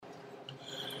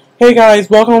Hey guys,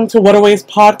 welcome to What a Waste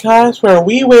podcast, where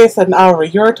we waste an hour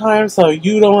of your time so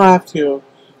you don't have to,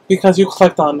 because you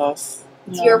clicked on us.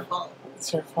 It's your fault.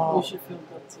 It's your You fault. should feel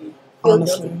guilty. Feel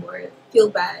Honestly. guilty for it. Feel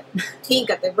bad. He ain't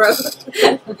got that, bro.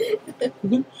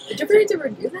 Did your parents ever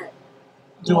do that?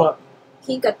 Do what?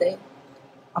 He ain't got that.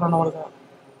 I don't know what is that.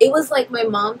 It was like my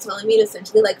mom telling me to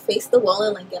essentially like face the wall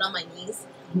and like get on my knees.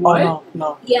 What? Oh,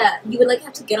 no. Yeah, you would like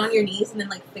have to get on your knees and then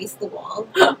like face the wall.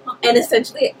 And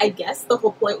essentially, I guess the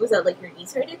whole point was that like your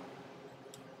knees hurted.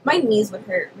 My knees would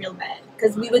hurt real bad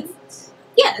because we would.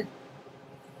 Yeah.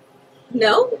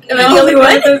 No? Am I the only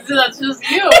one? That's just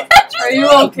you. Are you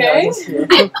okay? Yeah, that's you.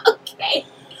 Okay. Okay.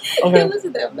 It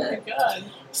wasn't that Oh my bad. god.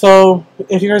 So,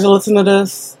 if you guys are listening to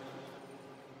this,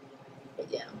 But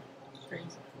yeah. Crazy.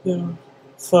 yeah.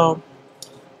 So,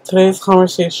 today's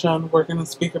conversation, we're going to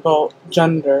speak about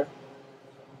gender.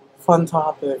 Fun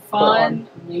topic. but, Fun,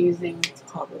 amazing.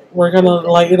 topic. We're going to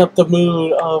lighten up the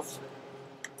mood of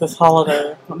this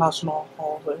holiday, national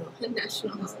holiday.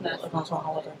 National It's holiday. National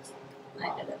holidays.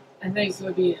 I get it. I think it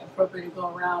would be appropriate to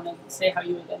go around and say how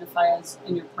you identify as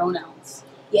in your pronouns.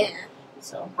 Yeah.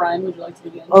 So, Brian, would you like to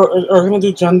begin? Or are we going to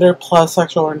do gender plus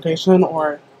sexual orientation,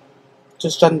 or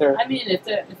just gender? I mean, if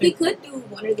We could do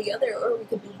one or the other, or we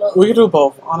could do both. We can do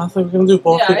both. Honestly, we can do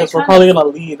both Yeah, I because we're kinda- probably going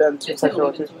to lead into it's sexual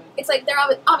gonna lead orientation. into it. It's like they're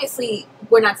obviously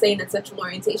we're not saying that sexual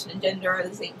orientation and gender are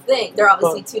the same thing. They're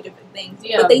obviously two different things,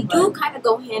 Yeah, but they do but- kind of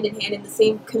go hand in hand in the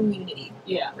same community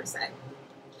Yeah. per se.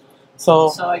 So,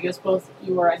 So I guess both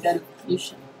your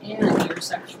identification and your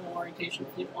sexual orientation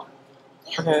if you want.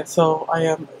 okay, so I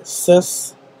am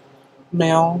cis,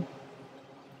 male,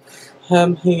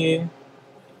 him, he,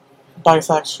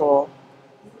 bisexual.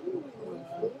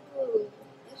 Ooh.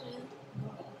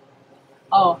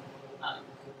 Oh,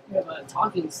 we have a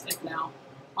talking stick now.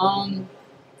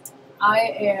 I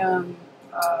am.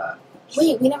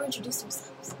 Wait, we never introduced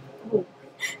ourselves.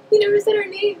 We never said our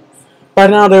names. By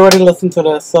now, they already listened to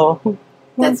this, so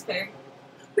That's fair.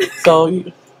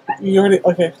 you already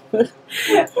okay.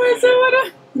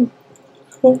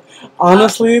 So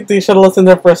Honestly, they should have listened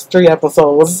to the first 3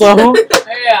 episodes. So,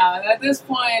 yeah, at this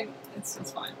point, it's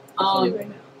fine. Right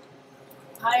now.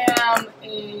 I am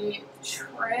a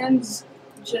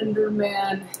transgender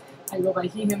man. I go by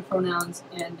he, him pronouns,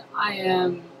 and I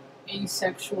am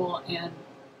asexual and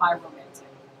biromantic.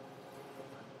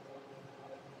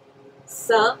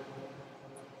 So,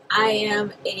 I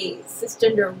am a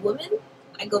cisgender woman.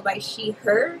 I go by she,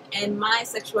 her, and my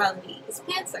sexuality is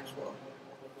pansexual.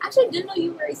 Actually, I didn't know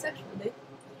you were asexual, dude.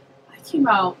 I came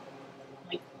out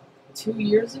like 2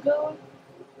 years ago,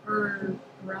 or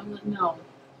around that. No,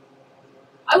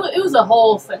 it was a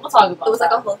whole thing. We'll talk about. It was like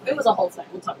that. a whole thing. It was a whole thing.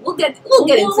 We'll talk. We'll get into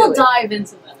We'll it. dive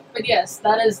into that. But yes,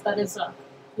 that is.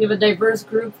 We have a diverse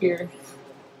group here.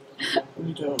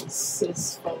 we do.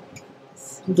 Cis folk.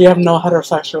 We have no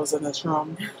heterosexuals in this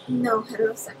room. No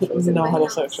heterosexuals in No my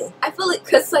house. heterosexual. I feel like,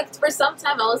 because like for some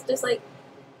time I was just like,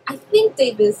 I think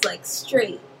Dave is like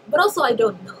straight, but also I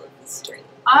don't know if he's straight.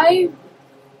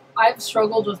 I've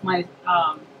struggled with my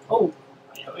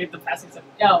we have the fasting stick.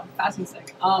 Yeah, fasting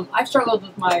stick. I've struggled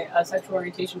with my sexual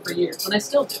orientation for years, and I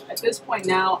still do. At this point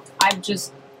now, I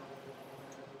just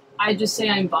say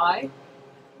I'm bi,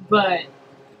 but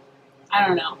I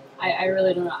don't know. I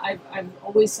really don't know. I've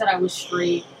always said I was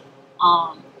straight,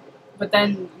 but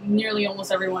then nearly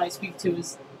almost everyone I speak to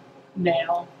is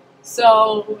male,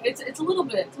 so it's a little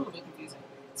bit confusing.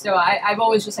 So I've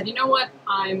always just said, you know what,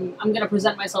 I'm gonna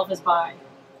present myself as bi,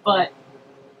 but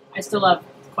I still have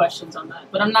questions on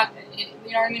that. But I'm not, you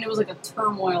know what I mean? It was like a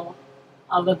turmoil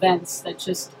of events that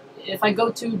just, if I go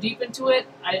too deep into it,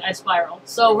 I spiral.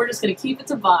 So we're just gonna keep it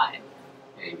to bi.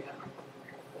 There you go.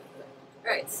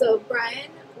 Alright, so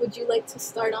Brian, would you like to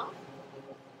start off?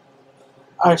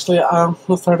 Actually,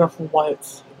 let's start off with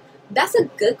whites. That's a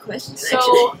good question, actually.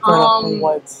 So, Start off with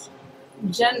whites.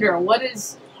 gender. What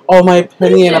is Oh, my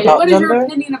opinion about what is your gender?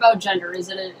 opinion about gender? Is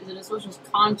it a social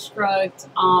construct?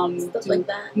 Stuff like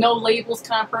that. No labels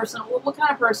kind of person. What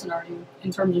kind of person are you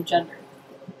in terms of gender?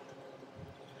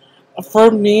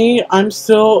 For me, I'm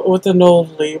still with the no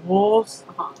labels.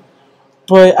 Uh-huh.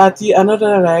 But at the end of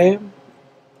the day,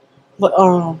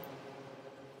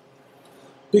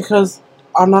 because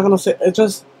I'm not gonna say it,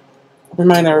 just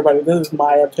remind everybody this is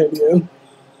my opinion.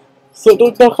 So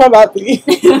don't come at me.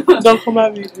 Don't come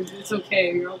at me. It's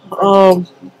okay. You're open.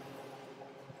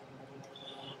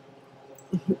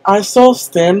 I still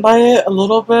stand by it a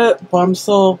little bit, but I'm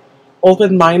still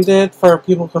open-minded for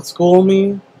people to school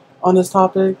me on this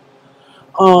topic.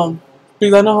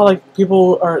 Because I know how like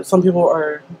some people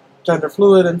are gender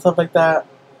fluid and stuff like that,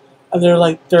 and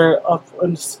they're up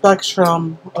in the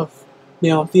spectrum of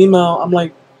male and female. I'm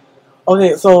like,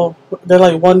 okay, so they're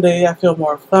like one day I feel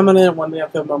more feminine, one day I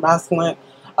feel more masculine.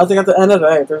 I think at the end of the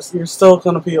day, you're still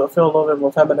gonna feel a little bit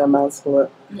more feminine, and masculine.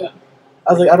 Yeah.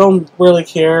 I was like, I don't really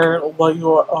care what you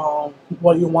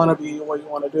want to be, what you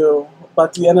want to do, but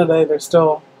at the end of the day, there's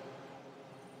still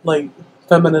like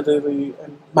femininity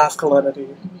and masculinity.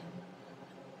 Mm-hmm.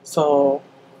 So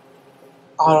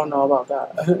I don't know about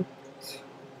that.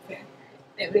 Okay.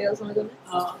 Anybody else want to go next?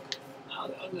 I'll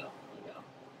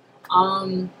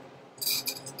go.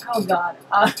 Oh God.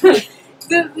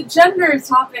 The gender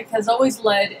topic has always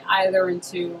led either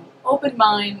into open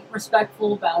mind,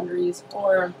 respectful boundaries,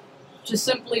 or just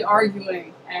simply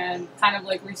arguing and kind of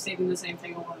like restating the same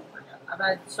thing over and over again. I've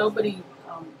had so many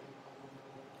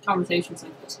conversations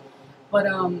like this. But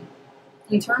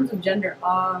in terms of gender,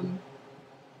 oh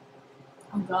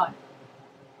God.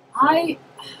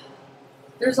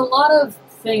 There's a lot of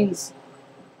things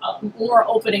more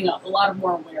opening up, a lot of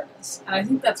more awareness, and I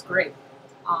think that's great.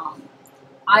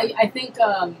 I think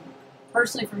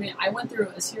personally for me, I went through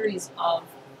a series of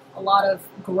a lot of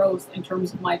growth in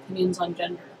terms of my opinions on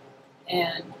gender,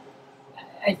 and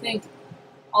I think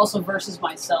also versus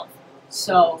myself.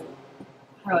 So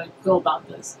how do I go about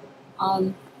this?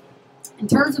 In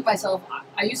terms of myself,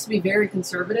 I used to be very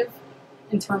conservative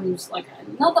in terms, like,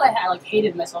 not that I had, like,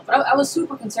 hated myself, but I was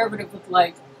super conservative with,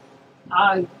 like,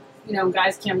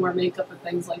 guys can't wear makeup and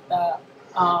things like that.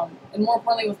 And more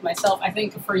importantly with myself, I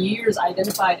think for years I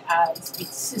identified as a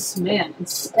cis man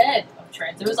instead of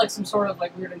trans. There was, like, some sort of,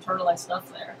 like, weird internalized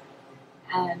stuff there.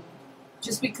 And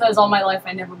just because all my life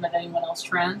I never met anyone else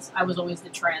trans, I was always the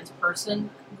trans person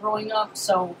growing up.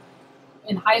 So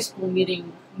in high school,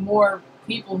 meeting more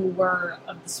people who were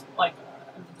of the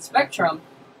spectrum,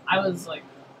 I was like,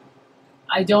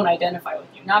 I don't identify with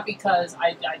you. Not because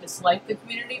I dislike the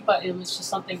community, but it was just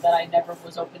something that I never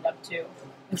was opened up to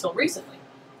until recently.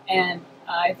 And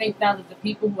I think now that the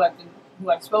people who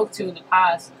I've spoke to in the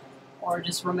past, or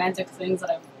just romantic things that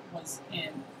I was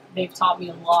in, they've taught me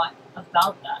a lot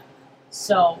about that.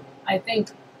 So I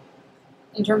think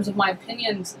in terms of my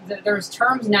opinions, there's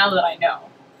terms now that I know,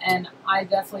 and I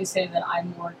definitely say that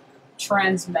I'm more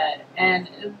transmed, and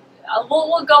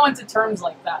we'll go into terms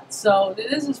like that. So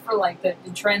this is for like the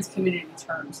trans community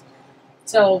terms.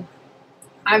 So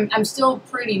I'm still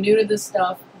pretty new to this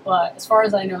stuff, but as far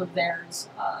as I know, there's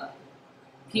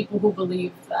people who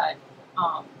believe that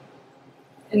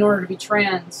in order to be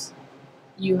trans,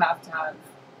 you have to have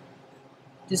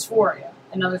dysphoria,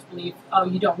 and others believe, oh,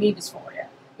 you don't need dysphoria.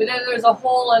 But then there's a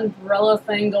whole umbrella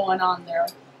thing going on there.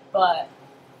 But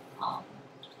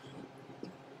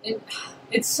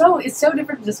it's so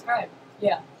different to describe.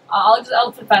 Yeah,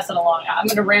 I'll pass it along. I'm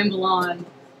gonna ramble on.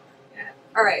 Yeah.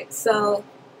 All right. So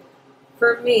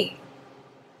for me,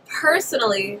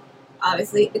 personally,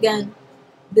 obviously, again,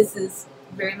 this is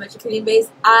very much opinion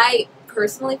based. I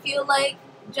personally feel like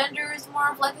gender is more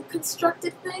of like a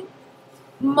constructed thing,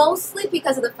 mostly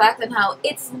because of the fact that how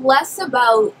it's less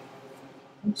about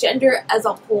gender as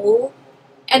a whole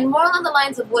and more along the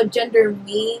lines of what gender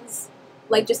means,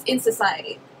 like just in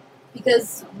society.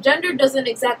 Because gender doesn't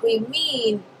exactly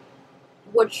mean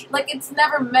it's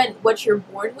never meant what you're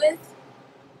born with.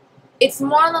 It's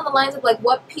more along the lines of like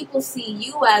what people see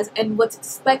you as and what's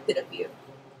expected of you.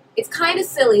 It's kind of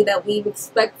silly that we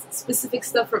expect specific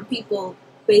stuff from people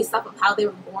based off of how they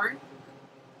were born,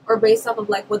 or based off of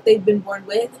like what they've been born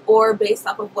with, or based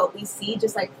off of what we see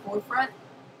just like forefront.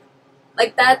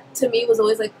 Like that to me was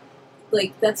always like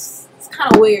it's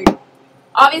kind of weird.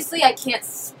 Obviously, I can't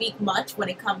speak much when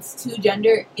it comes to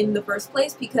gender in the first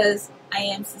place because I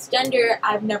am cisgender.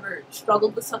 I've never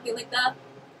struggled with something like that.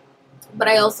 But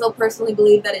I also personally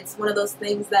believe that it's one of those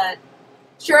things that,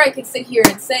 sure, I could sit here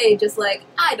and say just like,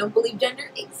 I don't believe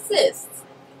gender exists.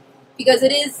 Because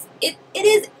it is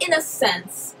in a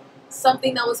sense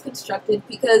something that was constructed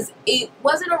because it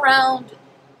wasn't around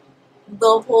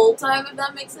the whole time, if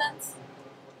that makes sense.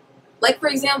 Like, for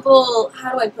example,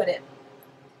 how do I put it?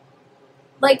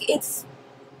 Like,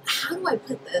 how do I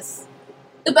put this?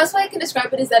 The best way I can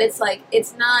describe it is that it's like,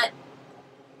 it's not,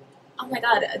 oh my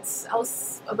god, I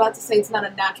was about to say it's not a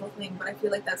natural thing, but I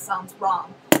feel like that sounds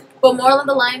wrong. But more along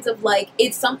the lines of like,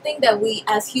 it's something that we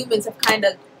as humans have kind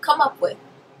of come up with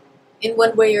in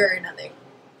one way or another.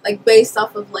 Like, based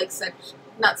off of like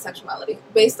not sexuality,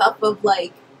 based off of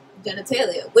like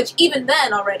genitalia, which even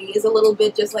then already is a little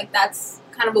bit just like, that's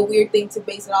kind of a weird thing to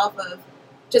base it off of,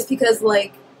 just because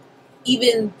like,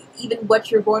 even what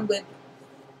you're born with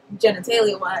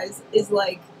genitalia wise is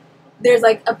like, there's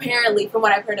like, apparently from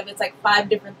what I've heard of, it's like 5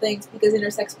 different things because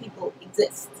intersex people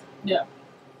exist. Yeah.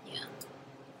 Yeah.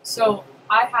 So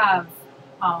I have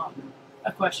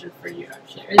a question for you,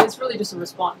 actually. It's really just a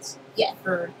response. Yeah.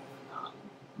 For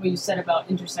what you said about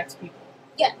intersex people.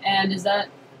 Yeah. And is that...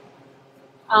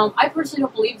 I personally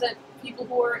don't believe that people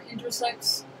who are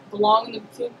intersex belong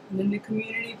in the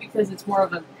community because it's more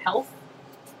of a health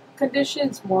condition.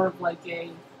 It's more of like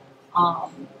a,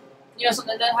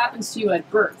 something that happens to you at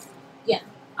birth. Yeah.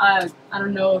 I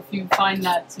don't know if you find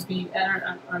that to be,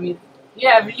 I mean,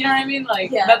 yeah, but you know what I mean?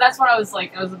 Like, Yeah. that's what I was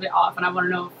like, I was a bit off, and I want to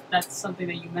know if that's something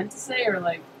that you meant to say, or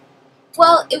like...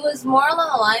 Well, it was more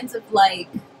along the lines of like,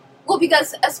 well,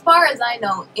 because as far as I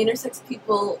know, intersex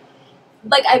people,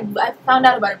 like I found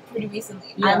out about it pretty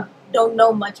recently. Yeah. I don't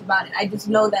know much about it. I just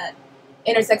know that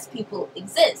intersex people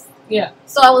exist. Yeah.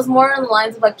 So I was more on the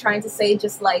lines of like trying to say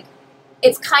just like,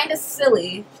 it's kind of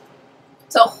silly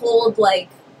to hold like,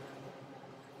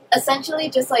 essentially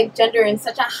just like gender in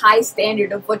such a high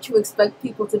standard of what you expect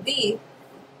people to be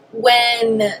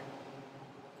when,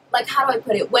 like, how do I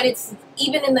put it? When it's,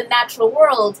 even in the natural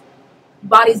world,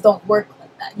 bodies don't work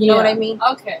like that. You know what I mean?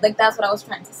 Okay. Like, that's what I was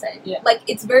trying to say. Yeah. Like,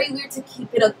 it's very weird to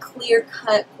keep it a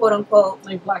clear-cut, quote-unquote,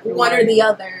 Like black and one white. or the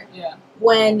other, Yeah.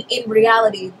 when in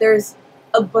reality, there's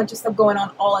a bunch of stuff going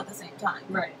on all at the same time.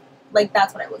 Right. Like,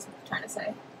 that's what I was trying to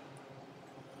say.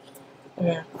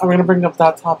 Yeah, I'm gonna bring up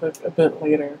that topic a bit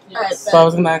later. Alright, Yes. So I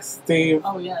was gonna ask Dave,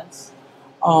 Oh, yes.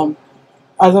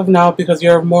 as of now, because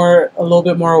you're a little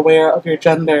bit more aware of your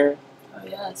gender, Oh,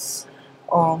 yes.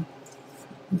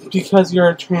 because you're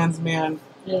a trans man,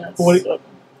 Yes. what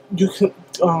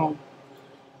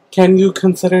can you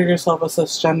consider yourself a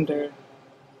cisgender?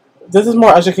 This is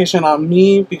more education on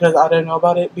me because I didn't know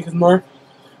about it. Because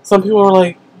some people are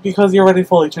like, because you're already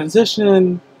fully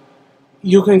transitioned,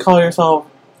 you can call yourself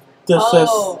the cis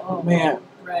man.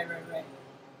 Right.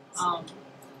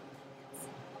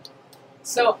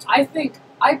 So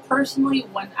I personally,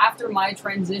 after my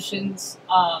transitions,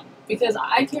 because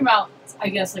I came out, I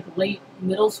guess, like late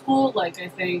middle school, like I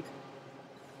think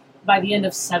by the end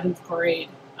of 7th grade,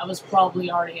 I was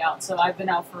probably already out. So I've been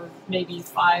out for maybe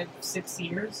 5-6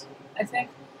 years, I think.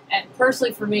 And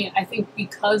personally for me, I think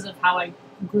because of how I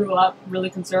grew up really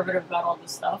conservative about all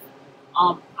this stuff,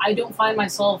 I don't find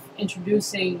myself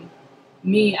introducing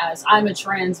me as I'm a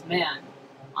trans man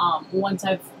once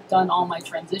I've done all my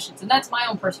transitions. And that's my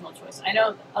own personal choice. I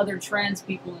know other trans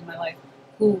people in my life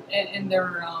who, in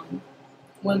their,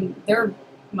 when they're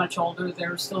much older,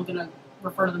 they're still going to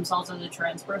refer to themselves as a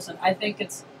trans person. I think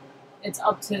it's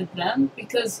up to them,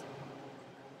 because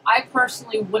I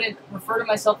personally wouldn't refer to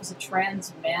myself as a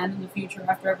trans man in the future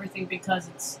after everything, because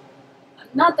it's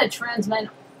not that trans men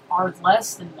are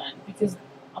less than men, because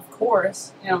of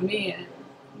course, they are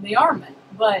men.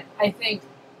 But I think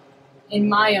in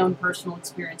my own personal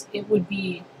experience, it would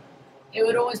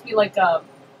always be like a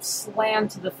slam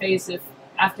to the face if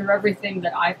after everything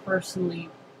that I personally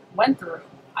went through,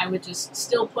 I would just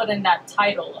still put in that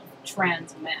title of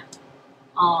trans man.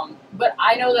 But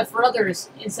I know that for others,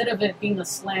 instead of it being a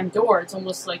slam door, it's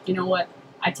almost like, you know what,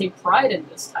 I take pride in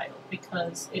this title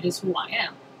because it is who I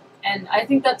am. And I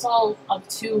think that's all up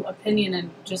to opinion and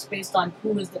just based on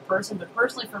who is the person. But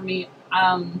personally for me,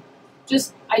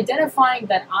 just identifying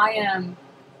that I am,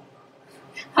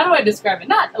 how do I describe it?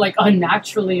 Not like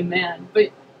unnaturally a man,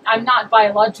 but I'm not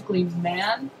biologically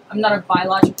man. I'm not a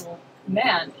biological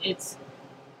man. It's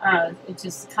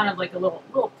just kind of like a little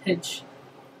pinch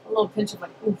of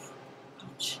like, oof,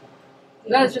 ouch.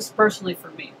 That's just personally for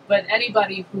me. But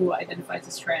anybody who identifies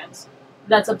as trans,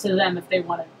 that's up to them if they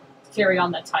want to carry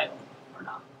on that title or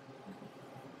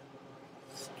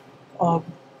not.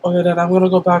 Okay, then I'm gonna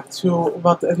go back to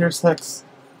about the intersex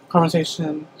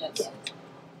conversation. Yes.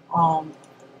 I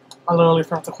literally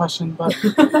forgot the question, but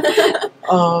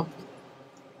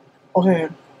okay.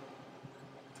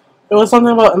 It was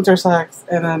something about intersex,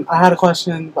 and then I had a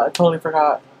question, but I totally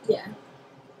forgot. Yeah.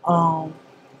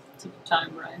 Take your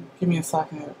time, Brian. Give me a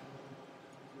second.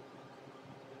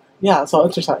 Yeah, so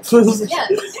intersex. Yeah,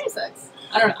 intersex.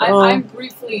 I don't know. I'm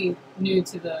briefly new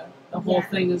to the whole Yeah.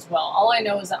 thing as well. All I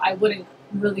know is that I wouldn't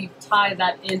really tie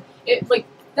that in. It like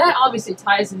that obviously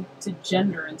ties into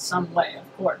gender in some way,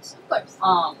 of course. Of course.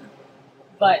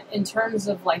 But in terms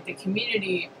of like the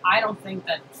community, I don't think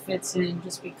that fits in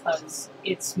just because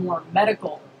it's more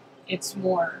medical. It's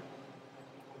more.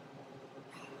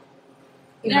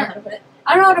 You know how to put it.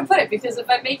 I don't know how to put it, because if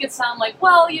I make it sound like,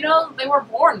 well, they were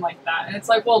born like that, and it's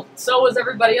like, well, so was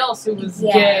everybody else who was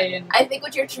gay. And I think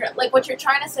what you're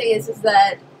trying to say is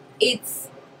that it's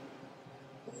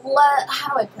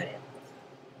how do I put it?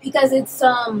 Because it's it's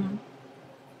I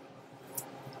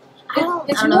don't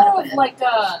know how to more put of it. like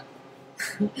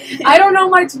I don't know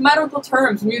my medical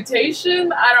terms.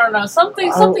 Mutation? I don't know.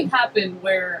 Something happened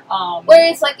where where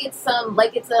it's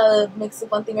a mix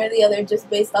of one thing or the other, just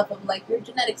based off of like your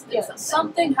genetics. Yeah,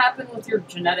 something happened with your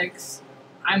genetics.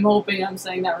 I'm hoping I'm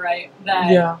saying that right.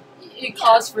 That Yeah. it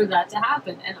caused for that to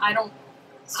happen, and I don't.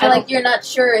 So like you're not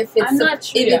sure if it's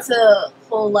it's a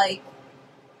whole like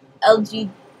LGBT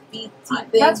thing.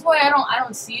 That's why I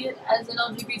don't see it as an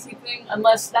LGBT thing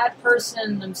unless that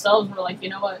person themselves were like, you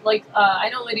know what, like I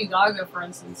know Lady Gaga, for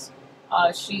instance,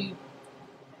 she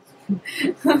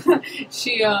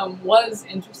she was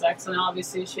intersex, and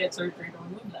obviously she had surgery to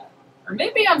remove that. Or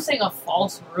maybe I'm saying a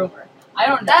false rumor. I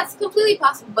don't know. That's completely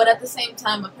possible, but at the same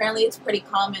time, apparently it's pretty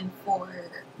common for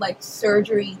like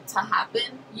surgery to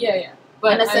happen. Yeah.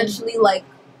 But and essentially like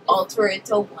alter it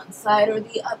to one side or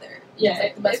the other. Yeah,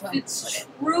 like the best if it's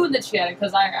true that she had it,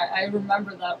 because I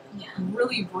remember that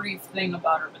really brief thing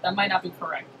about her, but that might not be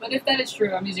correct. But if that is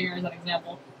true, I'm using her as an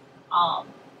example.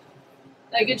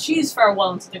 Like, and she's far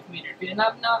well into the community, and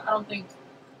I don't think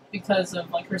because of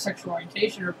like her sexual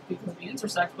orientation or because of the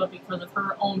intersex, but because of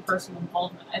her own personal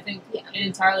involvement. I think it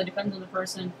entirely depends on the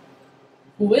person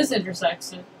who is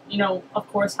intersex, and you know, of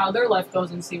course, how their life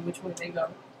goes and see which way they go.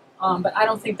 But I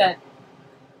don't think that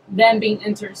them being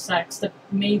intersex that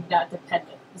made that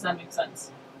dependent. Does that make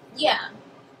sense? Yeah,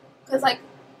 because like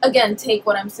again, take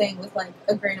what I'm saying with like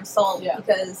a grain of salt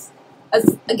because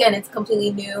again, it's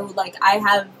completely new. Like I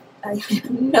have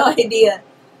no idea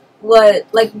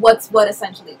what's what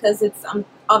essentially because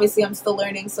obviously I'm still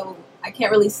learning, so I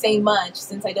can't really say much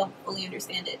since I don't fully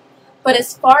understand it. But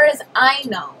as far as I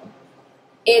know,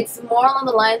 it's more along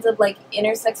the lines of like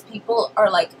intersex people are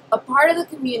like a part of the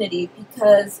community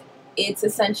because it's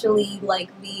essentially like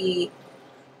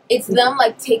it's them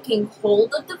like taking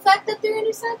hold of the fact that they're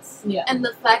intersex and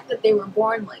the fact that they were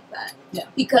born like that. Yeah.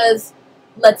 Because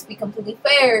let's be completely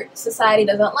fair, society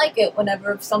doesn't like it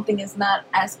whenever something is not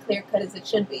as clear cut as it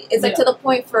should be. It's like to the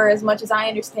point for as much as I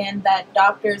understand that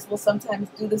doctors will sometimes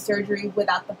do the surgery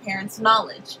without the parents'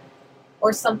 knowledge.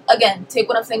 Or again, take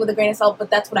what I'm saying with a grain of salt, but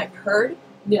that's what I've heard.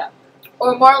 Yeah.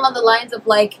 Or more along the lines of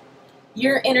like,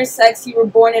 you're intersex, you were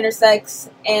born intersex,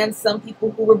 and some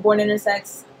people who were born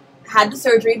intersex had the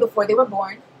surgery before they were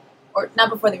born. Or not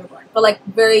before they were born, but like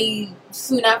very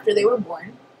soon after they were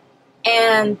born.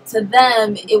 And to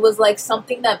them, it was like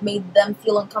something that made them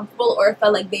feel uncomfortable or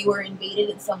felt like they were invaded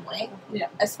in some way. Yeah.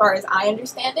 As far as I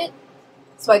understand it.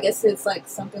 So I guess it's like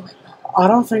something like that. I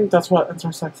don't think that's what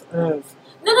intersex is.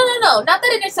 No. Not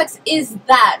that intersex is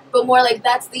that, but more like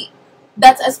that's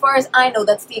as far as I know,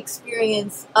 that's the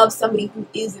experience of somebody who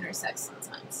is intersex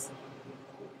sometimes.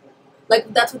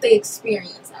 Like, that's what they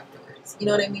experience afterwards. You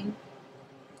know what I mean?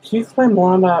 Can you explain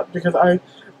more on that? Because the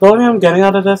only thing I'm getting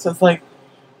out of this is like,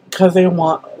 because they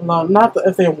not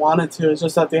if they wanted to, it's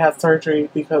just that they had surgery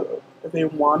because if they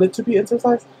wanted to be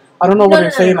intersex. I don't know what you're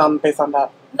saying based on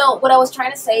that. No, what I was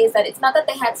trying to say is that it's not that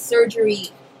they had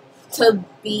surgery to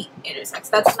be intersex.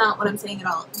 That's not what I'm saying at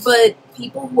all. But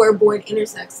people who are born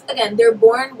intersex, again, they're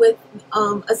born with,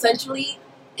 essentially,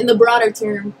 in the broader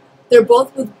term, they're born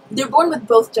with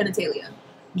both genitalia.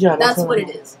 Yeah, that's what it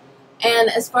is. And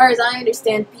as far as I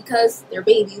understand, because they're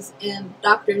babies and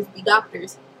doctors be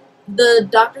doctors, the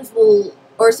doctors will,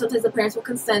 or sometimes the parents will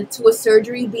consent to a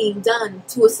surgery being done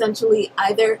to essentially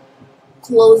either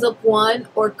close up one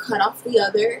or cut off the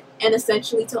other, and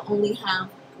essentially to only have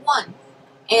one.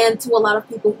 And to a lot of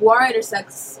people who are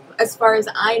intersex, as far as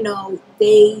I know,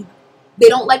 they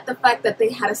don't like the fact that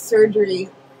they had a surgery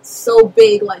so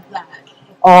big like that.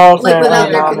 Oh, okay. Like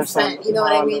without their consent, you know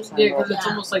what I mean? Yeah, because it's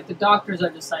almost like the doctors are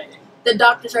deciding. The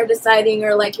doctors are deciding,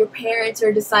 or like your parents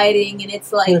are deciding, and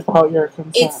it's like without your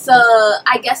consent. It's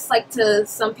I guess like to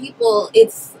some people,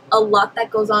 it's a lot that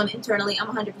goes on internally. I'm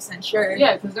 100% sure.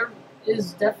 Yeah, because there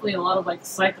is definitely a lot of like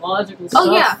psychological stuff.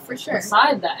 Oh yeah, for sure.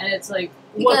 Beside that, and it's like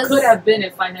what could have been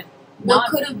if I had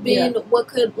not. What could have been? What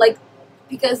could like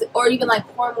because or even like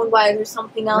hormone wise or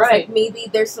something else. Right. Like maybe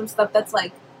there's some stuff that's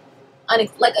like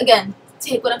like again,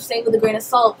 take what I'm saying with a grain of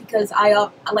salt because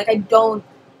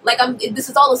this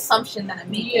is all assumption that I'm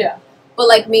making. Yeah. But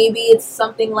like maybe it's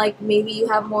something like maybe you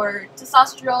have more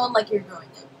testosterone, like you're growing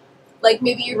it. Like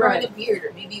maybe you're growing a beard,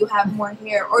 or maybe you have more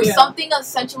hair, or something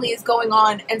essentially is going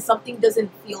on and something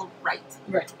doesn't feel right.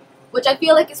 Right. Which I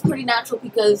feel like is pretty natural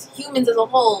because humans as a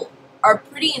whole are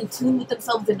pretty in tune with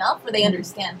themselves enough where they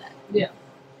understand that. Yeah.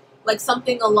 Like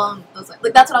something along those lines.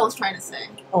 Like that's what I was trying to say.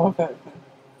 Oh, okay.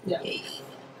 Yeah.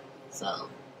 So,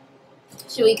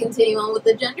 should we continue on with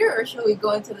the gender, or should we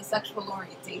go into the sexual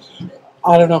orientation bit?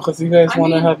 I don't know, because you guys I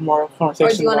want to mean- have more Or do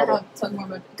conversation you want about to talk more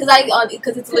about?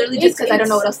 Because it's literally just because I don't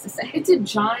know what else to say. It's a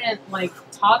giant like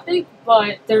topic,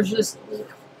 but there's just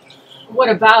what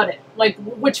about it? Like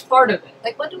which part of it?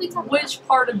 Like, what do we talk about? Which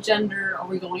part of gender are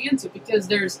we going into? Because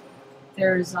there's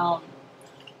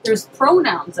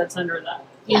pronouns that's under that.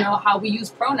 You Yeah. know how we use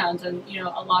pronouns, and you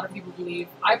know a lot of people believe.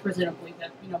 I personally believe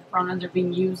that pronouns are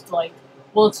being used like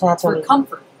it's for Properly.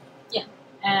 comfort. Yeah.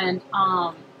 And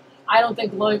I don't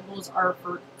think labels are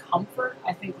for comfort.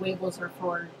 I think labels are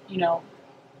for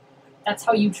that's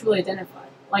how you truly identify.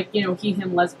 Like he,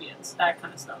 him, lesbians, that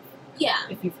kind of stuff. Yeah.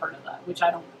 If you've heard of that, which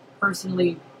I don't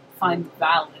personally find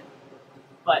valid.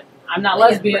 But I'm not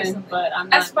Like, lesbian, personally. but I'm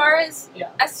not. As far as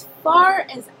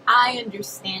I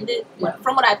understand it, Yeah.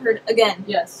 from what I've heard, again,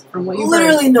 Yes, from what you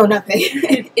literally know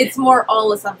nothing. It's more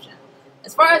all assumption.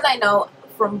 As far as I know,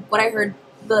 from what I heard,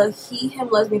 the he, him,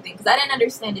 lesbian thing, because I didn't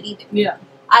understand it either. Yeah,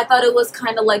 I thought it was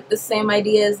kind of like the same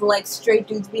idea as like straight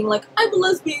dudes being like, I'm a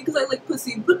lesbian because I like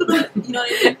pussy. Blah, blah, blah. You know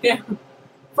what I mean? yeah,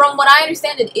 From what I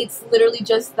understand it, it's literally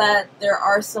just that there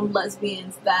are some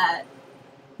lesbians that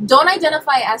don't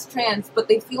identify as trans, but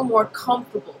they feel more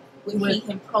comfortable with he, With-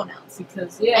 him pronouns.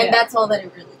 because And that's all that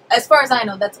it really, as far as I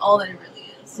know, that's all that it really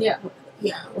is. yeah.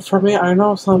 Yeah. For me, I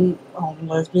know some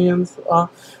lesbians.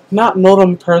 Not know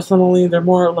them personally. They're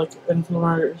more like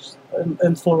influencers.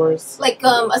 Like,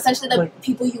 essentially the Like-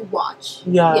 people you watch.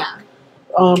 Yeah. Yeah.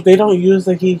 They don't use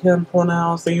the he him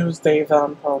pronouns. They use they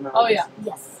them pronouns. Oh yeah.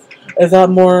 Yes. Is that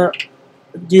more?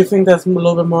 Do you think that's a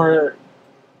little bit more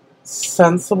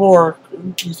sensible, or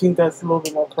do you think that's a little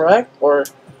bit more correct, or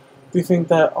do you think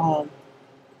that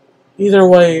either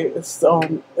way it's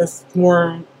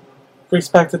more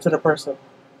respected to the person?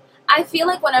 I feel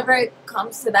like whenever it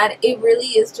comes to that, it really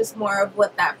is just more of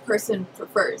what that person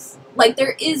prefers. Like,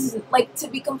 there is, like, to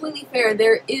be completely fair,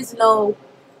 there is no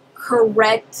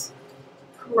correct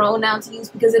pronoun to use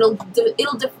because it'll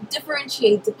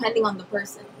differentiate depending on the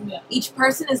person. Yeah. Each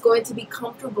person is going to be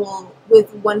comfortable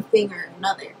with one thing or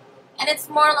another. And it's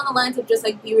more along the lines of just,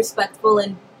 like, be respectful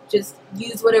and just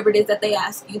use whatever it is that they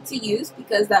ask you to use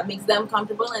because that makes them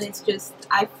comfortable. And it's just,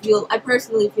 I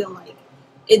personally feel like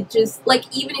it just, like,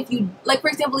 even if you, like, for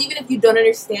example, even if you don't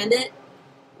understand it,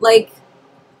 like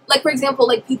for example,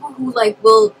 like, people who, like,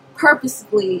 will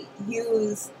purposefully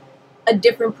use a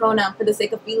different pronoun for the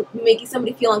sake of making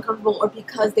somebody feel uncomfortable or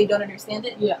because they don't understand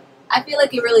it. Yeah. I feel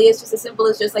like it really is just as simple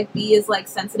as just, like, be as, like,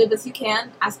 sensitive as you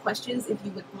can, ask questions if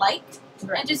you would like,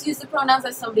 and just use the pronouns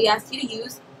that somebody asked you to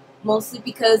use, mostly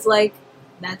because, like,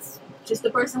 that's just the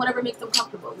person, whatever makes them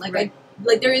comfortable. Like, Right.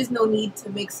 like, there is no need to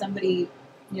make somebody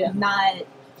Yeah. not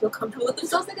feel comfortable with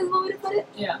themselves, I guess is one way to put it.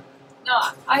 Yeah. No,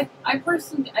 I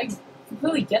personally, I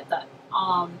completely get that.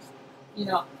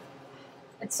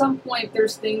 At some point,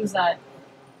 there's things that,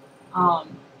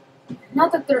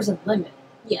 not that there's a limit,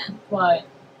 Yeah. but,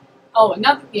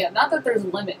 not that there's a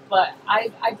limit, but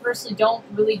I personally don't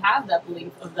really have that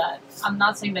belief of that. I'm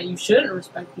not saying that you shouldn't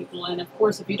respect people, and of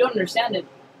course, if you don't understand it,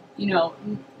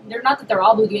 they're not that they're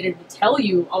obligated to tell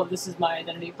you, oh, this is my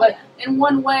identity, but in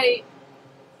one way,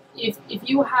 if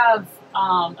you have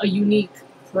a unique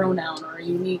pronoun or a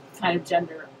unique kind of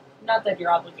gender, not that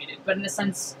you're obligated, but in a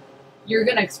sense, you're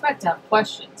gonna expect to have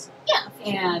questions. Yeah.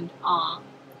 And I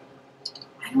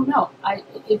don't know.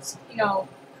 It's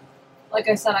like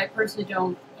I said, I personally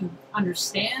don't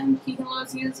understand he him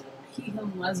lesbians.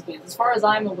 As far as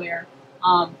I'm aware,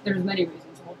 there's many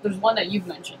reasons. Well, there's one that you've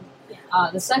mentioned. Yeah.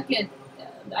 The second,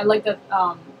 I like that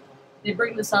they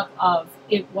bring this up of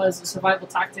it was a survival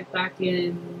tactic back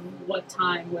in what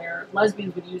time where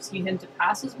lesbians would use he him to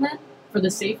pass as men for the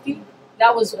safety.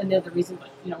 That was another reason, but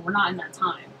we're not in that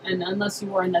time, and unless you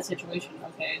were in that situation,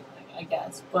 okay, I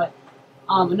guess. But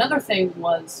another thing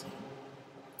was,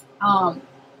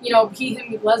 he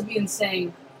him lesbians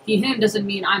saying he him doesn't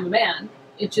mean I'm a man.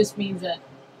 It just means that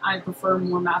I prefer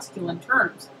more masculine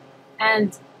terms,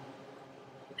 and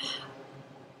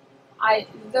I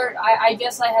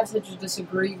guess I have such a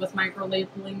disagree with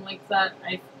micro-labeling like that.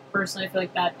 I personally feel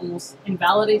like that almost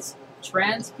invalidates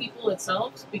trans people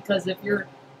itself, because if you're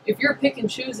pick and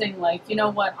choosing, like, you know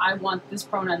what, I want this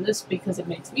pronoun this because it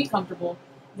makes me comfortable,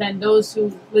 then those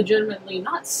who legitimately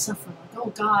not suffer, like, oh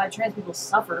god, trans people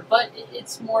suffer, but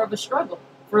it's more of a struggle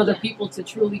for other people to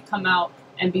truly come out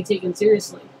and be taken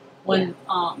seriously when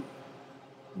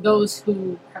those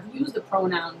who have used the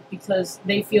pronoun because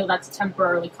they feel that's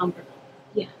temporarily comfortable.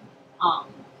 Yeah.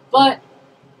 But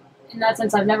in that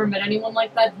sense, I've never met anyone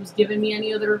like that who's given me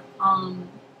any other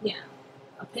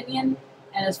opinion.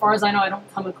 And as far as I know, I don't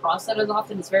come across that as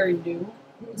often. It's very new,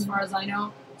 as far as I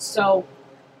know. So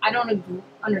I don't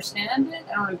understand it.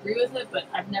 I don't agree with it, but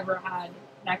I've never had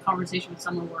that conversation with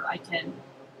someone where I can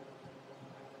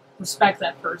respect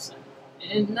that person.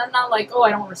 And not like, oh,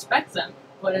 I don't respect them,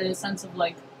 but in a sense of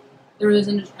like, there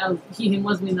isn't a he, him,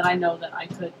 lesbian that I know that I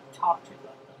could talk to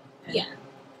about them. And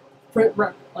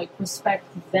Yeah. respect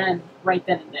them right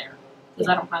then and there. Because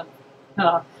I don't have,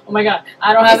 oh my god,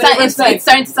 I don't have any respect. It's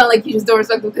starting to sound like you just don't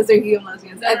respect them because they're gay and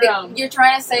lesbians. I think No. you're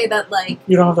trying to say that, like,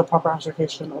 You don't have the proper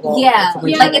education about yeah,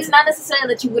 information. like it's not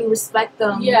necessarily that you wouldn't respect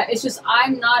them. Yeah, it's just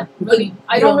I'm not really.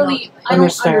 I You don't don't really. I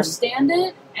don't understand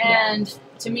it, and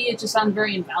to me, it just sounds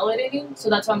very invalidating. So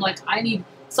that's why I'm like, I need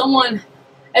someone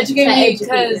educate To me educate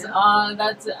because you.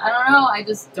 that's I don't know. I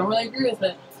just don't really agree with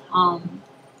it.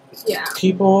 Yeah.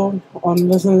 People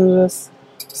listening to this,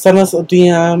 send us a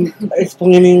DM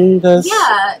explaining this.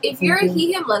 Yeah, if you're a Mhm.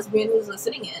 he him lesbian who's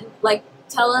listening in, like,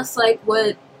 tell us like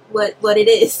what it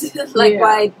is. Like, Yeah.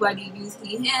 why do you use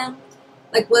he him?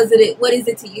 Like, what is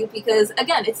it to you? Because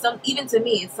again, it's even to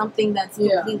me, it's something that's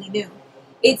Yeah. completely new.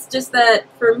 It's just that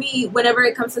for me, whenever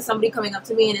it comes to somebody coming up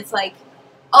to me and it's like,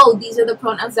 oh, these are the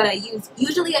pronouns that I use.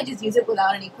 Usually, I just use it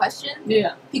without any question.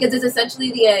 Yeah, Because it's essentially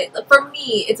for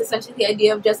me, it's essentially the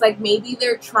idea of just like maybe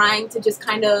they're trying to just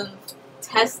kind of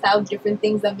test out different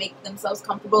things that make themselves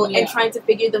comfortable Yeah. and trying to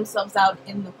figure themselves out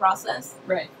in the process.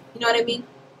 right. You know what I mean?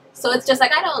 So it's just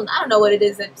like I don't know what it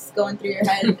is that's going through your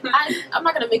head. I'm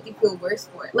not gonna make you feel worse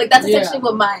for it. Like that's essentially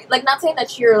what not saying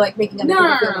that you're like making No, anyone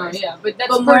no, feel no, worse. yeah, but that's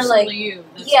But more personally like- you.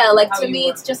 That's Yeah, like how to you me,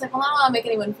 work. it's just like, well, I don't want to make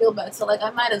anyone feel bad, so like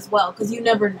I might as well, because you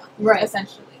never know. Right.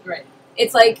 Essentially. Right.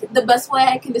 It's like the best way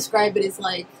I can describe it is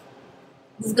like,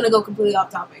 this is gonna go completely off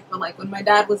topic, but like when my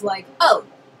dad was like, "Oh,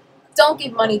 don't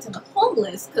give money to the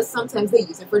homeless because sometimes they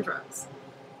use it for drugs,"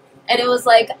 and it was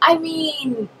like, I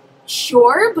mean,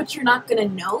 sure, but you're not gonna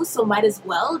know, so might as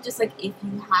well just like if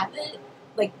you have it,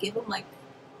 like give them like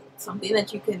something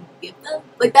that you can give them.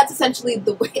 Like that's essentially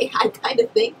the way I kind of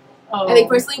think. Oh, I think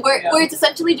personally, where yeah. it's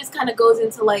essentially just kind of goes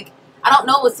into like, I don't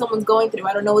know what someone's going through.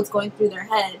 I don't know what's going through their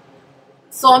head.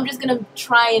 So I'm just gonna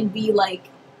try and be like,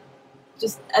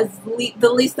 just as the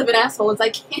least of an asshole as I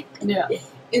can Yeah.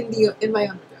 in my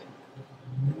undergrad.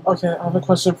 Okay, I have a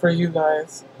question for you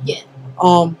guys. Yeah.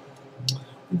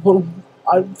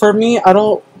 For me, I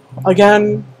don't.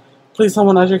 Again, please,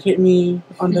 someone educate me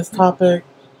on this topic.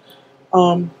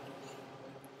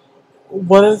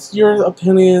 What is your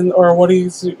opinion, or what do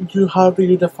you? How do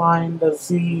you define the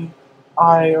Z,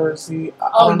 I, or Z? I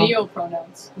Oh, don't know.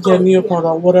 neo-pronouns. Yeah, Oh,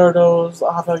 neopronoun. What are those?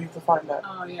 How do you define that?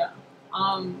 Oh, yeah.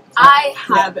 I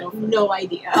have go for it. no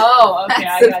idea. Oh, okay,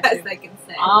 That's I the got best you. I can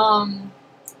say.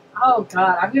 Oh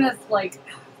god, I'm gonna like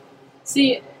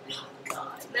see.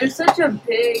 God, there's such a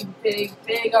big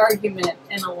argument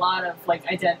in a lot of like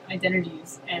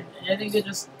identities, and I think it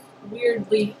just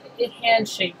weirdly it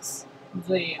handshakes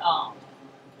the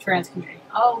trans community.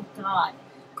 Oh god,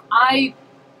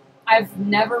 I've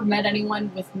never met anyone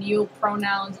with neo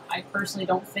pronouns. I personally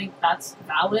don't think that's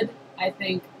valid. I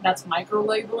think that's micro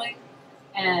labeling,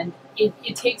 and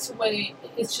it takes away.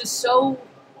 It's just so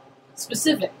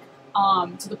specific.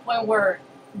 To the point where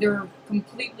they're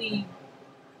completely,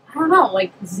 I don't know,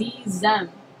 like them.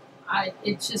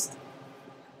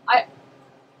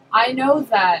 I know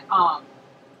that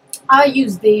I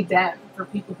use they them for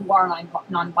people who are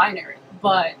non-binary,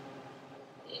 but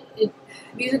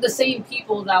these are the same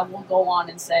people that will go on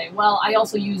and say, well, I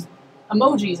also use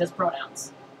emojis as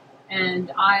pronouns,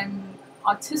 and I'm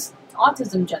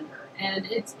autism gender, and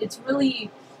it's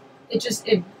really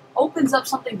it opens up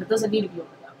something that doesn't need to be opened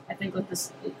up. I think like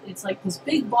this, it's like this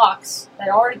big box that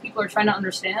already people are trying to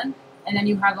understand, and then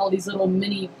you have all these little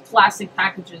mini plastic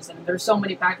packages, and there's so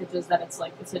many packages that it's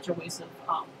such a waste of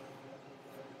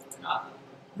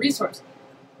resource.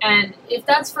 And if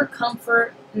that's for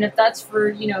comfort, and if that's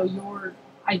for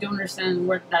I don't understand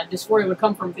where that dysphoria would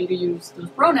come from for you to use those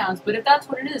pronouns, but if that's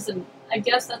what it is, then I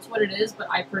guess that's what it is. But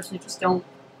I personally just don't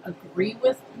agree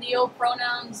with neo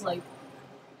pronouns. Like,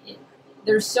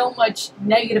 there's so much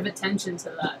negative attention to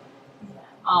that.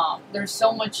 There's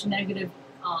so much negative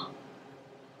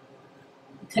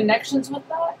connections with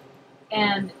that,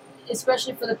 and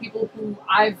especially for the people who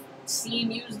I've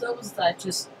seen use those that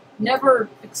just never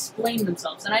explain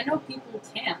themselves. And I know people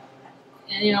can,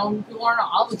 and people aren't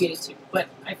obligated to. But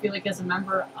I feel like as a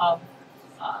member of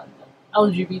the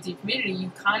LGBT community,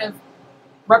 you kind of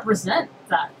represent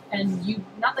that, and you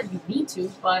not that you need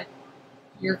to, but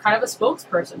you're kind of a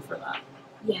spokesperson for that.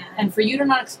 Yeah. And for you to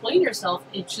not explain yourself,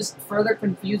 it just further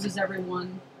confuses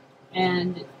everyone,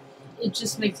 and it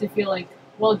just makes it feel like,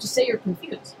 well, just say you're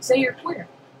confused, say you're queer.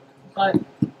 But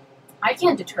I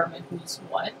can't determine who's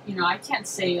what. I can't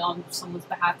say on someone's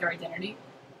behalf their identity.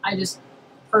 I just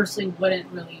personally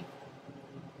wouldn't really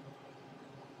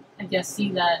I guess,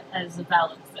 see that as a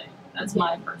valid thing. That's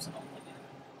my personal opinion.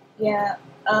 Yeah.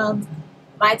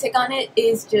 My take on it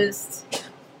is just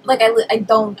like I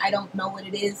don't know what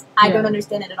it is. I Yeah. don't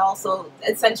understand it at all. So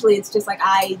essentially, it's just like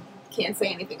I can't say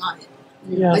anything on it.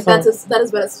 Yeah, Like so that is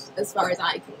about as far as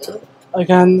I can go.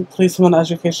 again, please someone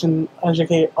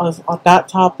educate us on that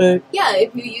topic. Yeah,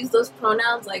 if you use those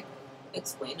pronouns, like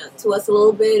explain it to us a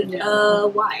little bit. Yeah.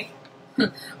 Why?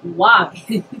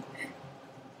 Why?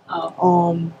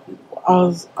 Oh.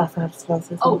 I forgot to say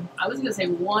something. Oh, I was gonna say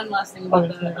one last thing about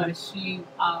Okay. her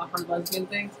lesbian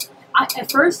thing.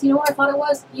 At first, you know what I thought it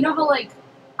was? You know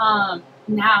how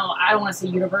now I don't want to say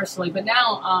universally, but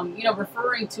now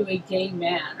referring to a gay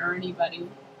man or anybody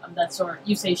of that sort,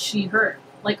 you say she, her.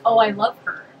 Like, oh, I love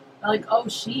her. Like, oh,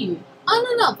 she.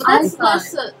 Oh no, but I that's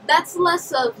thought- that's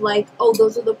less of like, oh,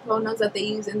 those are the pronouns that they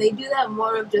use, and they do that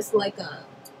more of just like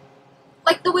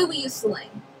the way we use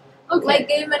slang. Okay, Like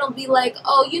gay men will be like,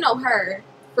 oh, her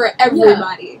for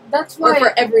everybody that's or why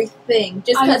for everything,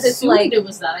 just I because it's assumed like it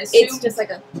was that. I it's assumed just like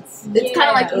it's kind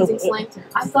of like Yeah. using slang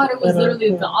terms. I thought it was Yeah.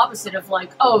 literally the opposite of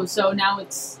like, oh, so now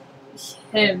it's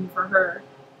him for her.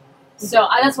 So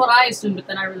that's what I assumed, but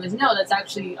then I realized no, that's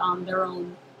actually their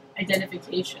own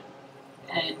identification,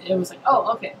 and it was like,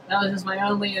 oh, okay, that was just my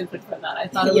only input for that. I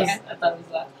thought it was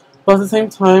that. But at the same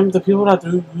time, the people that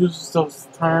do use those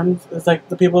terms is like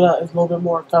the people that is a little bit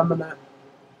more feminine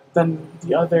than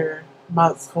the other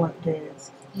masculine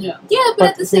gays. Yeah. Yeah, but But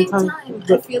at the same time,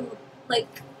 the- I feel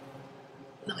like.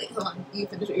 No, wait, hold on. You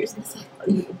finish what you're gonna say.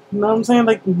 You know what I'm saying?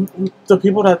 Like the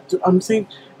people that I'm saying,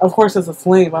 of course, it's a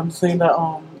slang. But I'm saying that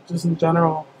just in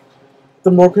general,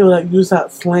 the more people that use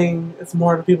that slang, it's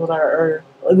more the people that are,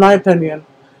 in my opinion,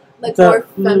 Like more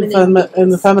feminine. in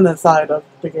the feminine side of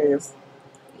the gays.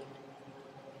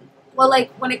 Well,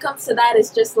 like when it comes to that, it's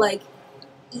just like,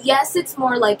 yes, it's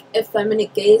more like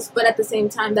effeminate gaze, but at the same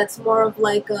time, that's more of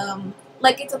like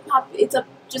it's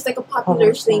just like a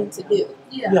popular Popular thing to slang, do.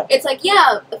 Yeah. It's like,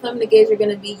 yeah, effeminate gays are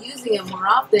gonna be using it more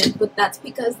often, but that's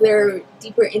because they're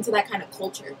deeper into that kind of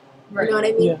culture. Right. You know what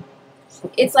I mean? Yeah.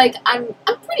 It's like I'm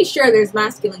pretty sure there's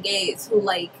masculine gays who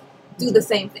like do the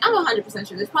same thing. I'm 100%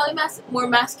 sure there's probably more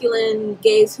masculine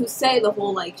gays who say the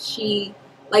whole like she,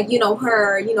 like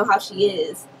her, how she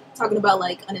is, talking about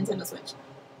like a Nintendo Switch.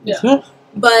 Yeah.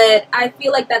 But I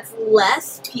feel like that's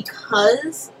less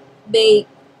because they,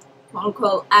 quote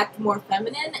unquote, act more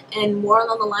feminine and more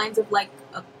along the lines of like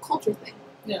a culture thing.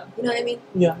 Yeah. You know what I mean?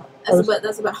 Yeah.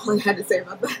 That's about all I had to say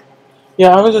about that.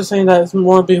 Yeah, I was just saying that it's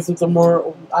more because it's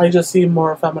I just see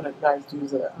more feminine guys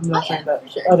use it. I'm not Oh, saying yeah, that for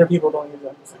sure. other people don't use it.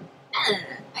 I'm just saying.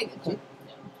 I get you.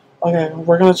 Okay,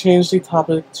 we're gonna change the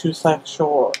topic to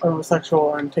sexual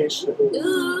orientation.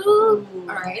 Ooh.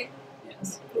 All right.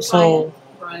 Yes. So,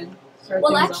 Brian. start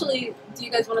Well, things off. actually, do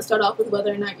you guys want to start off with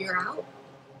whether or not you're out?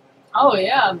 Oh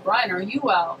yeah, Brian, are you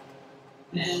out?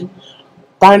 And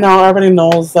by now, everybody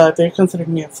knows that they consider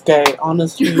me as gay.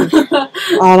 Honestly,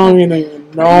 I don't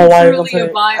even know are why you they truly consider.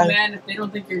 a bi man if they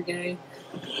don't think you're gay?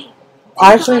 Did I you come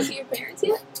out actually, to your parents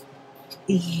yet?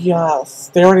 yes,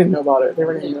 they already knew about it. They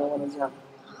already knew when I was young.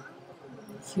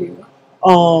 Cute.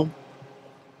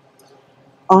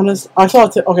 I saw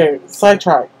okay,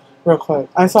 sidetrack real quick.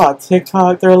 I saw a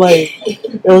TikTok. They're like,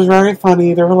 it was very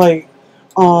funny. They were like,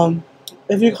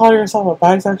 if you call yourself a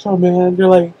bisexual man, you're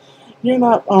like, you're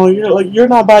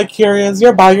not bi-curious.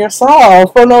 You're by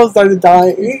yourself. For those that are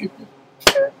dying.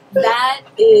 That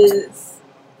is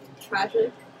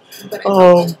tragic. But I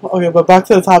felt it. Okay, but back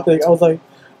to the topic. I was like,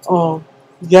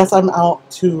 yes, I'm out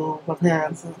to my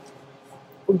parents.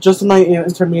 Just my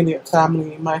intermediate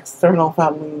family, my external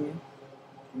family.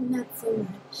 Not so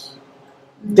much.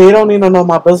 They don't need to know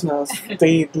my business.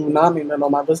 They do not need to know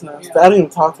my business. Yeah. I don't even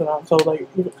talk to them. So, like,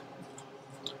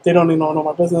 they don't need to know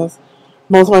my business.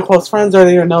 Most of my close friends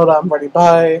already know that I'm already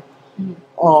bi.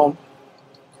 Mhm.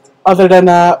 Other than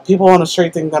that, people on the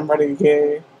street think I'm already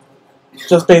gay.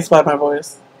 Just based by my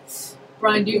voice.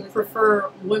 Brian, do you prefer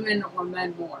women or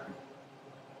men more?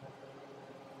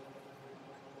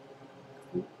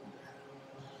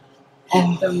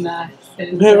 The math.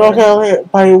 Okay.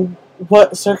 By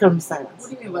what circumstance? What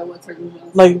do you mean by what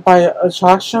circumstance? Like, by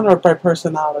attraction or by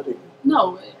personality?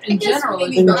 No, I in guess general,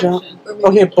 maybe it's both. attraction. Or maybe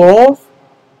Okay, both?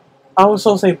 I would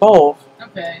still say both.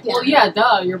 Okay. Yeah. Well, yeah,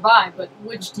 duh, you're bi, but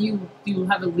which do you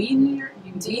have a lead in your?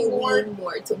 Do Do you you lean more? lean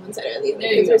more to one side or the other?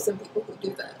 There you Because go. there's some people who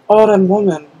do that. Oh, then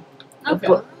women. Okay.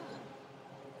 But-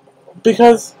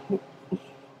 Because,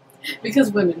 Because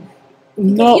Because women.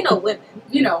 no. women.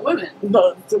 You know, women.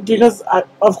 No, because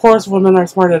of course women are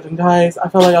smarter than guys. I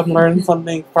feel like I've learned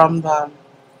something from them.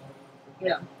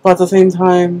 Yeah. But at the same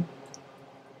time,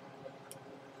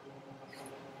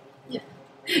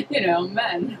 You know,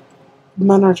 men.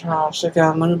 Men are trash.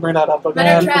 Again, let me bring that up again.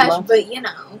 Men are trash, but you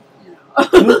know.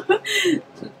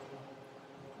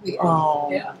 You know.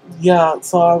 Yeah. Yeah,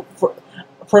 so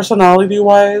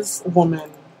personality-wise,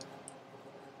 woman.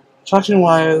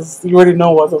 Attraction-wise, you already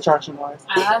know what's attraction-wise.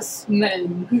 Ass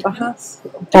men.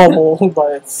 Bubble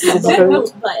butts. It's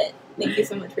okay. But thank you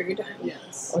so much for your time.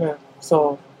 Yes. Okay,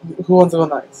 so who wants to go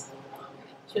next?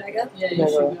 Should I go? Yeah, you Yeah,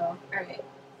 should go. Alright.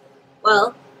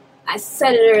 Well, I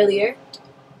said it earlier.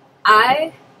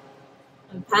 I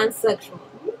am pansexual.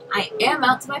 I am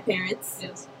out to my parents.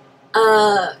 Yes.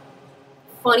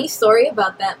 Funny story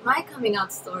about that. My coming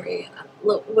out story.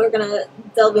 Look, we're gonna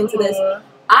delve into this.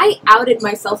 I outed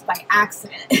myself by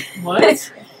accident.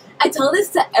 What? I tell this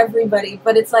to everybody,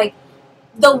 but it's like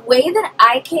the way that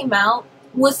I came out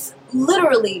was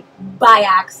literally by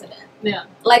accident. Yeah.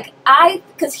 Like,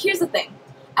 because here's the thing.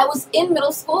 I was in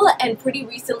middle school and pretty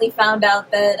recently found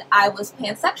out that I was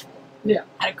pansexual. Yeah.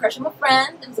 Had a crush on a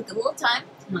friend. It was a good little time.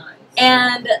 Nice.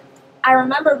 And I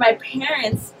remember my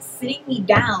parents sitting me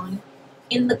down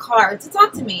in the car to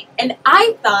talk to me. And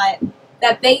I thought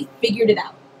that they figured it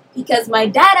out. Because my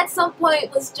dad at some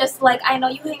point was just like, I know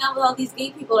you hang out with all these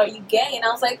gay people. Are you gay? And I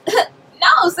was like,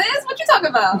 no, sis, what you talking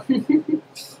about?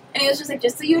 And he was just like,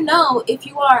 just so you know, if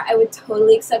you are, I would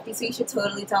totally accept you, so you should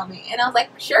totally tell me. And I was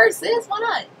like, sure, sis, why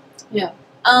not? Yeah.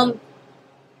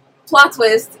 Plot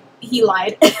twist, he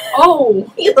lied. Oh!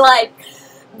 He lied.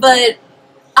 But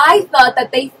I thought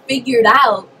that they figured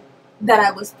out that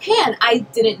I was pan. I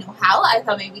didn't know how. I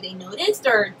thought maybe they noticed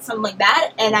or something like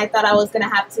that. And I thought I was going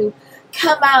to have to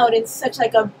come out in such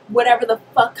like a whatever the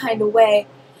fuck kind of way.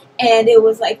 And it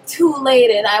was like too late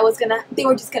and they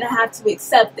were just going to have to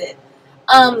accept it.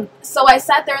 So I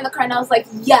sat there in the car and I was like,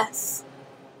 yes,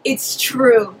 it's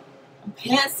true. I'm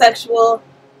pansexual.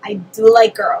 I do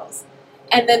like girls.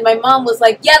 And then my mom was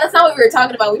like, yeah, that's not what we were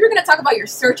talking about. We were going to talk about your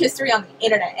search history on the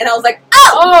internet. And I was like,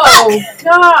 Oh,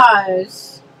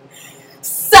 gosh.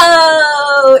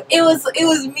 So it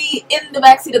was me in the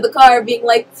backseat of the car being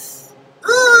like,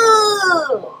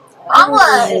 ooh, wrong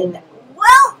one.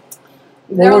 Well,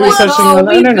 What were we searching on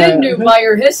the we internet? could do by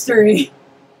your history.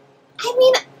 I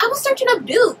mean, I was searching up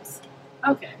dudes.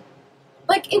 Okay.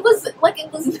 It was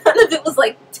none of it was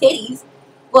like titties.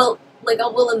 Well, like I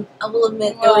will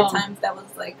admit there were times that was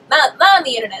like not on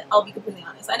the internet. I'll be completely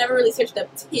honest. I never really searched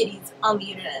up titties on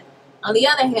the internet. On the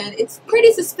other hand, it's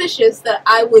pretty suspicious that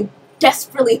I would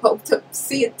desperately hope to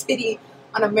see a titty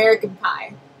on American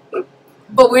Pie.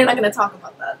 But we're not going to talk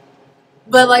about that.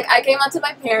 But like I came out to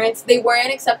my parents. They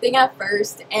weren't accepting at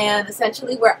first, and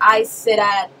essentially where I sit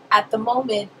at the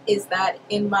moment is that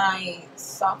in my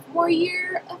sophomore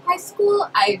year of high school,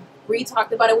 I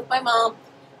re-talked about it with my mom.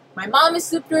 My mom is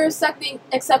super accepting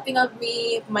of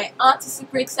me. My aunt is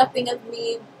super accepting of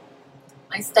me.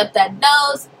 My stepdad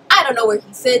knows. I don't know where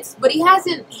he sits, but he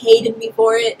hasn't hated me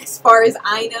for it as far as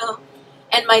I know.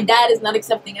 And my dad is not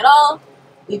accepting at all.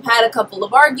 We've had a couple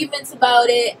of arguments about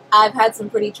it. I've had some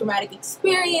pretty traumatic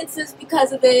experiences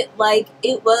because of it. Like,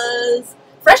 it was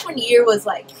freshman year was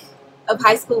like of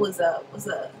high school was a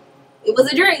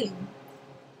dream.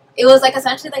 It was like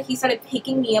essentially like he started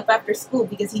picking me up after school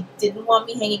because he didn't want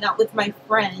me hanging out with my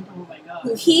friend, Oh my god.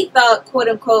 who he thought, quote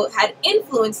unquote, had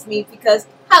influenced me. Because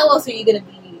how else are you gonna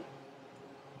be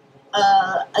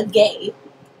a gay?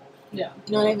 Yeah.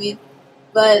 You know what I mean?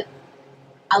 But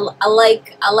I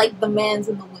like the men's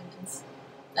and the women's.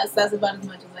 That's about as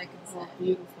much as I can say. Oh,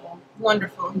 beautiful.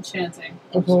 Wonderful. Enchanting.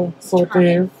 So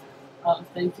Dave, Oh,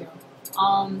 thank you.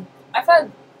 I've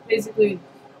had basically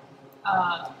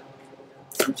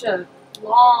such a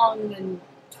long and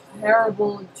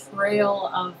terrible trail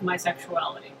of my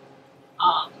sexuality.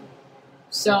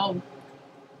 So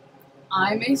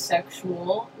I'm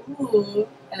asexual. Ooh,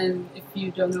 and if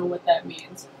you don't know what that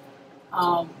means,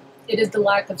 it is the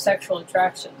lack of sexual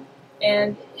attraction,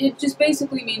 and it just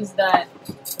basically means that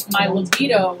my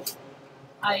libido.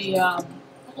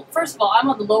 First of all, I'm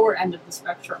on the lower end of the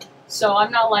spectrum, so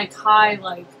I'm not like high,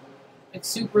 like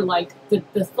super, like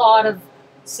the thought of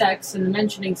sex and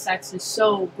mentioning sex is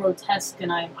so grotesque,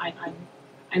 and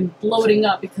I'm bloating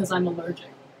up because I'm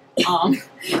allergic.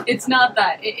 It's not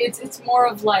that. It's more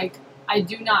of like I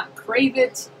do not crave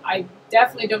it. I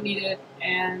definitely don't need it,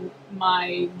 and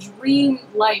my dream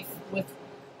life with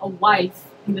a wife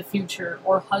in the future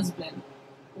or husband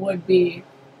would be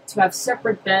to have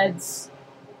separate beds,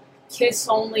 kiss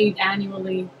only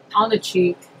annually on the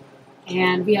cheek,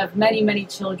 and we have many, many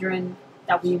children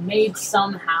that we made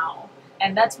somehow,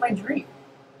 and that's my dream.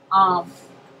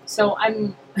 So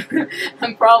I'm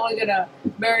I'm probably gonna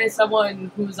marry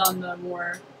someone who's on the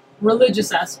more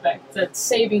religious aspect, that's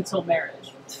saving till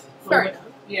marriage. Fair enough.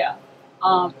 Yeah.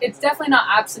 It's definitely not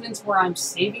abstinence where I'm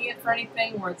saving it for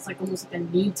anything, where it's like almost like a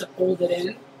need to hold it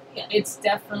in. Yeah. It's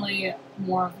definitely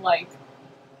more of like,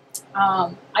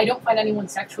 I don't find anyone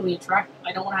sexually attractive.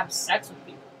 I don't want to have sex with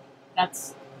people.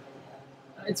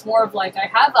 It's more of like, I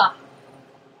have a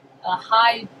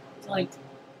high, like,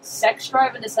 sex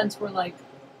drive in a sense where, like,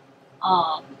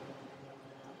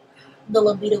 The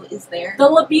libido is there. the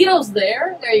libido's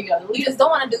there. There you go. You just don't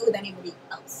want to do it with anybody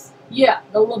else. Yeah,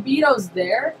 the libido's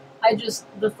there.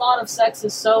 The thought of sex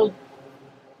is so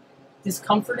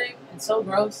discomforting and so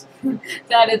gross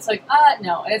that it's like,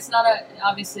 no, it's not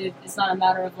obviously it's not a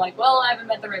matter of like, well, I haven't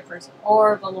met the right person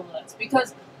or blah, blah, blah. It's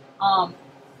because,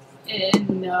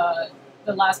 in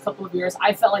the last couple of years,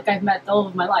 I felt like I've met the love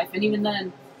of my life. And even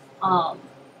then, I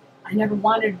never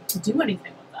wanted to do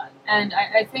anything with that. And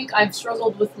I think I've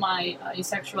struggled with my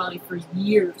asexuality for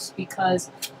years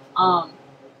because,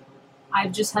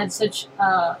 I've just had such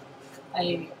a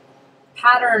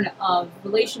pattern of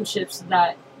relationships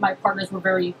that my partners were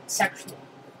very sexual.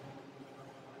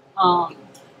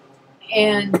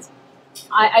 And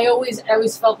I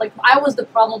always felt like I was the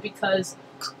problem because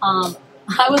I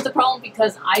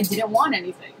didn't want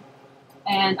anything.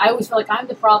 And I always feel like I'm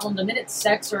the problem. The minute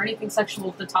sex or anything sexual,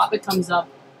 if the topic comes up,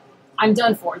 I'm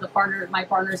done for. My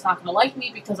partner is not going to like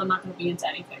me because I'm not going to be into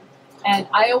anything. And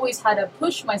I always had to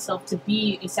push myself to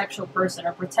be a sexual person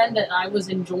or pretend that I was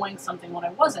enjoying something when I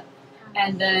wasn't.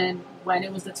 And then when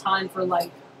it was the time for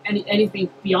like anything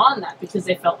beyond that, because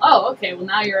they felt, oh, okay, well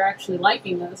now you're actually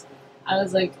liking this, I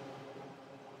was like,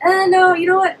 no, you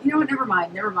know what, never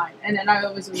mind. And then I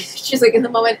always was, She's like, in the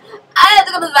moment, I have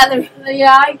to go to the bathroom.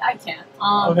 yeah, I can't.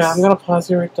 Okay, I'm gonna pause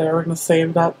you right there. We're gonna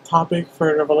save that topic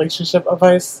for the relationship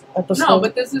advice episode. No,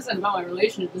 but this isn't about my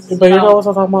relationship. This is But you're about,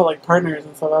 also talking about like partners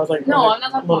and stuff. I was like, no, okay, I'm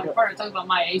not talking about my partner. I'm talking about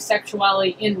my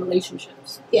asexuality in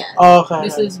relationships. Yeah. Oh, okay.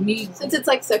 This is me. Since it's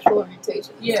like sexual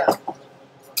orientation. Yeah.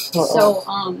 So,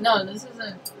 no, this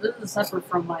is separate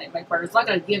from my partner. It's not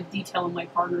going to give detail on my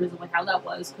partners and like how that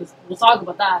was, because we'll talk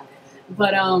about that.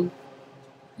 But,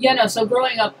 yeah, no, so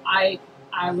growing up, I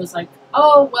was like,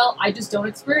 oh, well, I just don't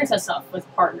experience that stuff with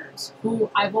partners who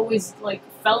I've always, like,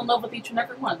 fell in love with each and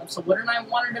every one of them. So wouldn't I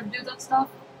want to do that stuff?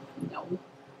 No.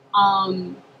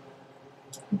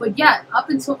 But yeah, up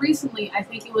until recently, I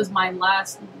think it was my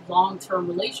last long-term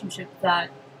relationship that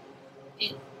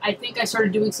I think I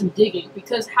started doing some digging,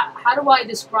 because how do I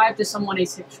describe to someone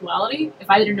asexuality if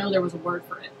I didn't know there was a word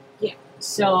for it? Yeah.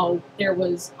 So there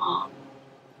was a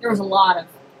lot of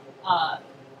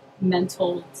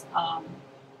mental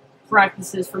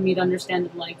practices for me to understand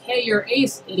that, like, hey, you're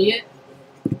ace, idiot.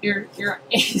 You're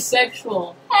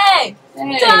asexual. Hey,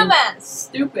 dumbass.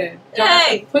 Stupid. Don't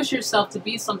have to push yourself to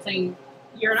be something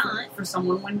You're not. for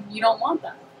someone when you don't want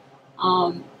that.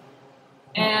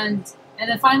 And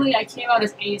then finally I came out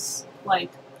as ace, like,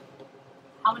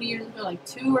 how many years ago? Like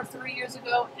 2 or 3 years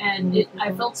ago, and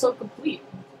I felt so complete.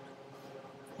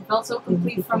 I felt so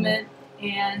complete from it,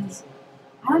 and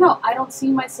I don't know, I don't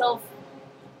see myself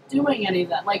doing any of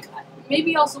that. Like,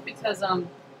 maybe also because,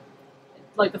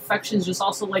 like, affection's just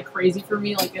also, like, crazy for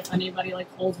me. Like, if anybody,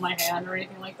 like, holds my hand or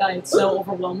anything like that, it's so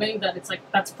overwhelming that it's, like,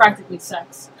 that's practically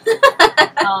sex.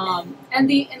 And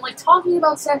like, talking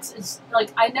about sex is, like,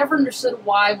 I never understood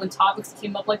why when topics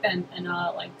came up like that and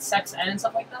like, sex ed and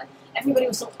stuff like that, everybody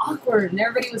was so awkward and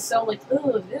everybody was so, like,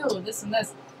 ew, this and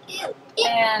this.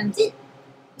 And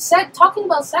talking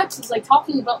about sex is like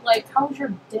talking about, like, how was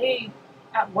your day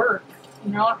at work?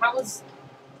 You know, how was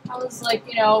like,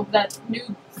 you know, that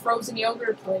new frozen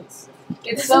yogurt place?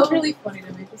 It's so really funny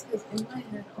to me, just because in my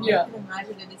head, all I can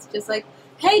imagine it is just like,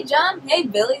 hey John, hey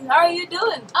Billy, how are you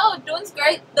doing? Oh, doing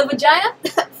great. The vagina?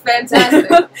 Fantastic.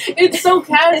 It's so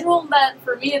casual that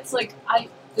for me it's like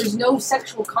there's no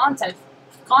sexual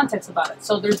context about it.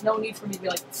 So there's no need for me to be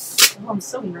like, oh, I'm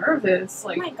so nervous.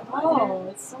 Like, oh my God. Oh,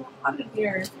 it's so hot in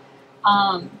here.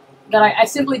 That I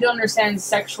simply don't understand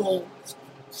sexual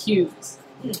cues.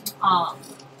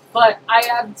 But I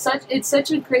have it's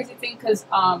such a crazy thing because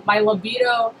my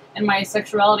libido and my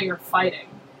sexuality are fighting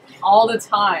all the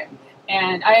time.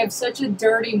 And I have such a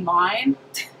dirty mind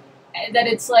that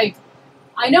it's like,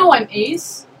 I know I'm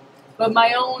ace, but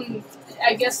my own,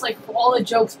 I guess, like, all the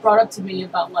jokes brought up to me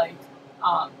about, like,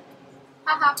 haha,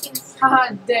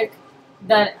 dick,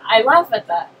 that I laugh at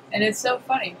that. And it's so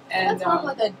funny. And that's not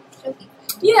like a jokey thing.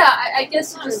 Yeah, I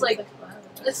guess It's just, really like,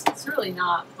 it's really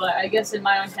not, but I guess in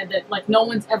my own head that, like, no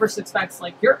one ever suspects,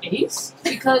 like, you're ace?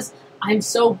 Because I'm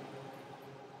so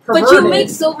perverted. But you make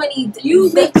so many.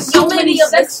 You make so many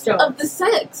sex jokes. Of the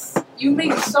sex. You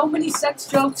make so many sex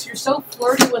jokes. You're so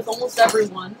flirty with almost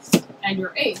everyone, and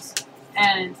you're ace.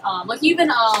 And like even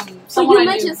So someone you I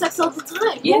mention knew, sex all the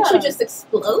time. Yeah. Won't you just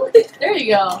explode? there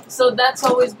you go. So that's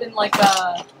always been like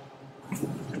a,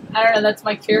 I don't know, that's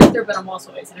my character, but I'm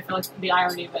also ace, and I feel like the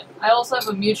irony of it. I also have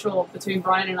a mutual between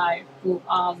Brian and I who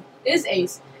is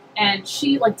ace, and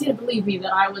she like didn't believe me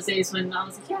that I was ace when I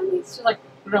was like, yeah, I'm ace. She's like,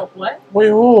 no, what? Wait,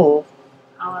 who?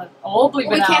 I'll bleep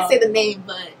We it can't out. say the name,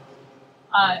 but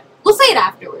We'll say it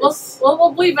afterwards.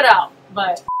 we'll bleep it out,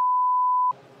 but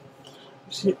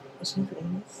She's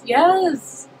famous?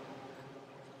 yes.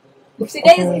 Whoopsie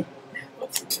daisy.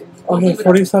 We'll Okay, bleep it out.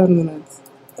 47 minutes.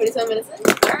 47 minutes in.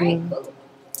 All right, cool.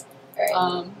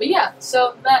 All right. But yeah,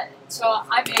 so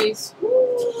I'm ace,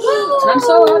 and I'm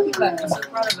so happy about it. I'm so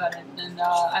proud about it, and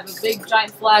I have a big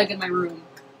giant flag in my room.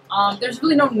 There's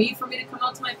really no need for me to come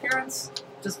out to my parents,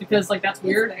 just because like that's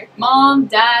weird. fair. Mom,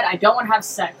 Dad, I don't want to have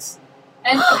sex,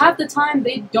 and half the time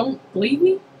they don't believe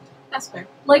me. That's fair.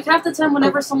 Like half the time,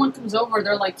 whenever someone comes over,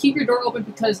 they're like, "Keep your door open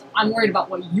because I'm worried about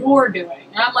what you're doing,"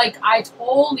 and I'm like, "I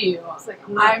told you, It's like,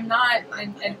 I'm not,"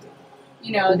 and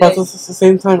you know, But at the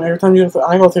same time, every time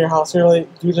I go to your house, you're like,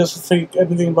 you just say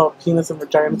anything about penis and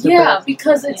vagina. to yeah, your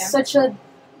because it's Yeah. such a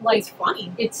like. It's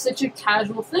funny. It's such a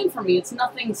casual thing for me. It's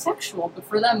nothing sexual, but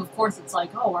for them, of course, it's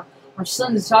like, oh, our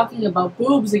son is talking about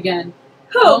boobs again.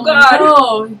 Oh,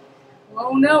 No.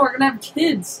 Oh no, we're gonna have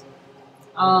kids.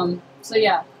 So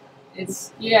yeah,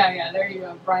 it's yeah. There you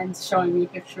go. Brian's showing me a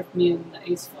picture of me and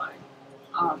the ace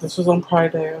flag. This was on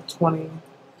Pride Day of 20.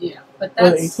 Yeah, but Was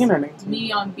it that's 18 or 19?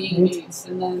 me on being ace,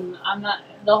 and then I'm not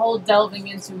the whole delving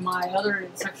into my other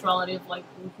sexuality of like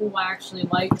who I actually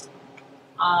like.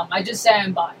 I just say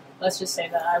I'm bi. Let's just say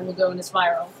that I will go in a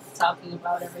spiral talking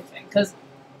about everything because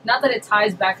not that it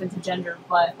ties back into gender,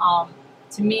 but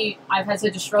to me, I've had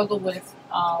such a struggle with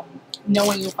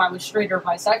knowing if I was straight or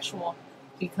bisexual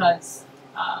because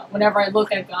whenever I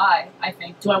look at a guy, I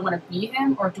think, do I want to be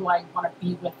him or do I want to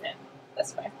be with him?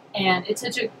 That's fair. And it's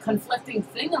such a conflicting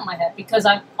thing in my head because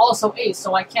I'm also ace,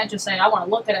 so I can't just say I want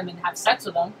to look at him and have sex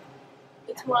with him.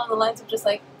 It's more on the lines of just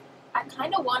like, I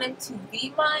kind of want him to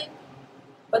be mine,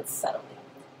 but subtly.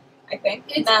 I think.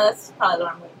 That's probably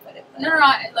where I'm going to put it. But.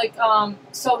 No,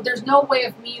 so there's no way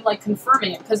of me, like,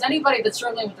 confirming it, because anybody that's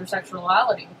struggling with their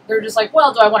sexuality, they're just like,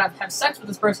 well, do I want to have sex with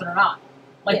this person or not?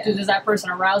 Like, Yeah. does that person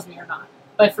arouse me or not?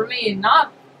 But for me,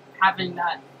 not having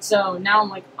that, so now I'm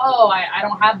like, oh, I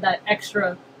don't have that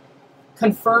extra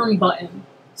confirm button,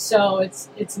 so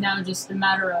it's now just a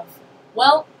matter of,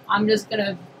 well, I'm just going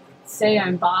to say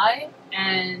I'm bi,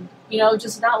 and,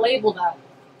 just not label that,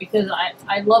 because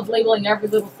I love labeling every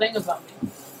little thing about me.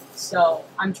 So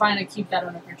I'm trying to keep that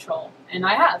under control, and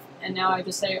I have. And now I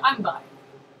just say I'm bi.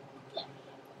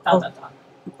 Yeah.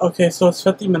 Okay, so it's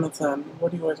 50 minutes in.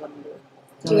 What do you guys want to do?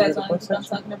 Do you guys wanna want do to the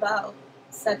keep on talking about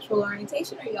sexual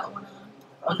orientation, or y'all want to?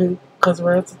 I think because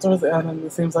we're towards the end, and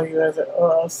it seems like you guys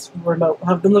we're not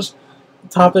have too much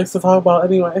topics to talk about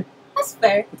anyway. That's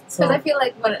fair. Because So, I feel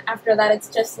like after that, it's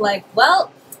just like,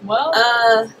 well,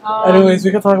 anyways,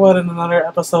 we can talk about it in another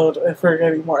episode if we're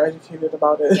getting more educated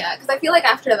about it. yeah. Because I feel like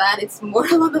after that, it's more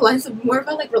along the lines of more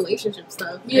about like relationship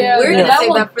stuff. And Yeah, we're yeah. gonna that save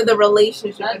one- that for the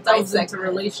relationship that advice delves into segment.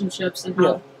 relationships and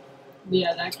how,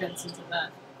 yeah, that gets into that.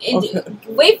 And Okay.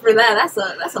 wait for that. That's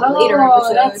a later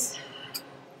episode. That's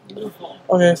beautiful.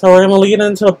 Okay, so we're gonna lead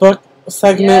into a book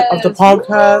segment of the Yes.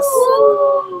 podcast.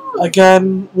 Woo!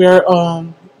 Again, we're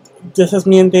this is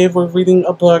me and Dave. We're reading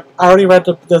a book. I already read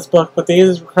this book, but Dave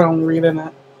is currently reading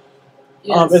it.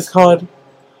 Yes. It's called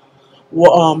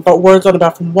 "But Words on the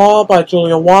Bathroom Wall" by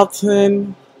Julia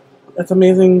Watson. It's an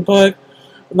amazing book.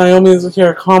 Naomi is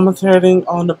here commentating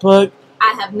on the book.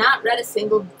 I have not read a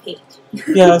single page.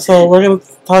 Yeah, so we're gonna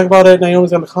talk about it.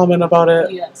 Naomi's gonna comment about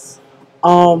it. Yes.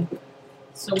 Um,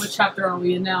 So what chapter are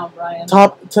we in now, Brian?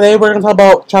 Today we're gonna talk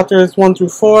about chapters 1 through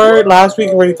 4. Last week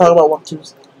we already talked about 1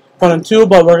 and 2,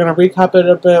 but we're gonna recap it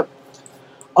a bit.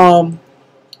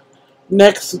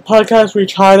 Next podcast we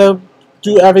try to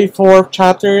do every 4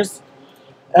 chapters,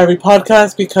 every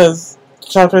podcast, because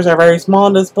chapters are very small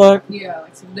in this book. Yeah,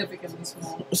 like significantly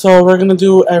small. So we're gonna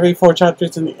do every 4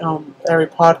 chapters in every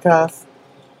podcast.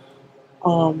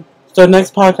 So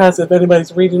next podcast, if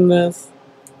anybody's reading this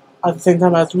at the same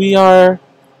time as we are,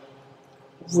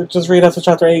 we'll just read us to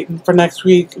chapter 8. And for next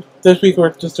week, this week we're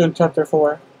just doing chapter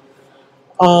 4.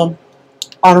 On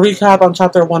a recap on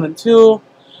chapter 1 and 2,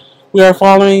 we are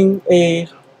following a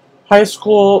high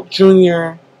school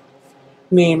junior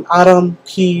named Adam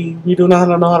P. We do not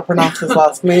know how to pronounce his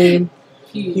last name.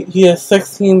 He is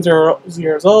 16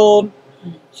 years old.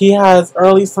 He has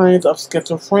early signs of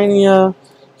schizophrenia.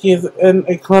 He is in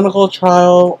a clinical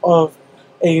trial of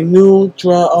a new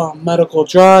medical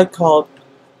drug called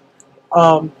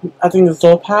I think it's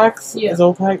Zopax. Yeah.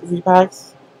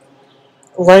 Zpax.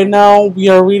 Right now, we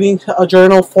are reading a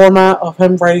journal format of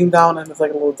him writing down, and it's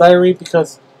like a little diary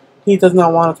because he does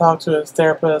not want to talk to his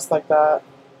therapist like that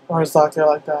or his doctor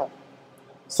like that.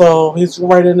 So he's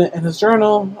writing it in his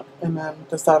journal, and then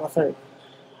this, that, and the third.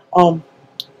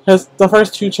 The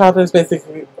first 2 chapters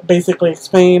basically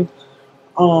explain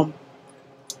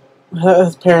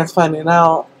his parents finding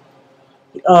out.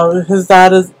 His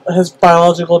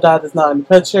biological dad is not in the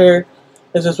picture.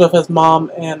 It's just with his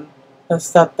mom and his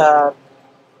stepdad,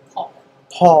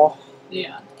 Paul.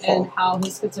 Yeah, and how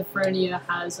his schizophrenia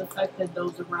has affected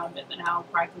those around him, and how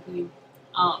practically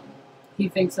he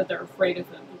thinks that they're afraid of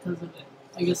him because of it.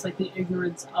 I guess like the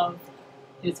ignorance of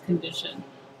his condition.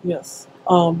 Yes.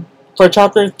 For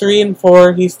chapter 3 and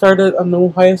 4, he started a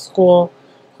new high school.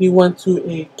 He went to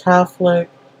a Catholic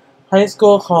high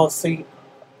school called Saint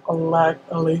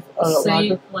Agatha.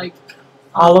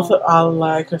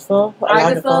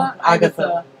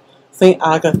 Saint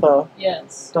Agatha.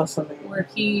 Yes. That's the name. Where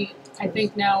I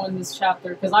think now in this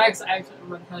chapter, because I actually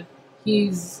read ahead,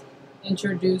 he's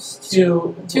introduced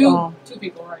to two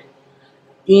people, right?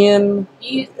 Ian.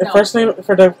 No. First name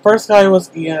for the first guy was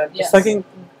Ian. Yes. The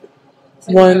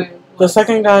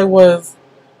second guy was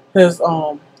his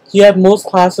he had most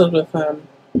classes with him.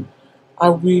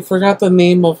 We forgot the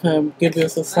name of him. Give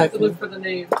us a second. I have to look for the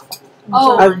name.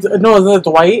 No, is it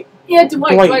Dwight? Yeah,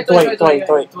 Dwight.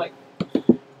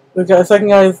 The second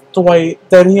guy is Dwight.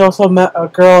 Then he also met a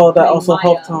girl that Named also Maya.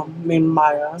 helped him, named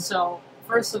Maya. So,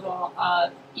 first of all,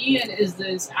 Ian is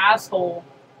this asshole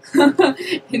in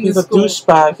He's the a school.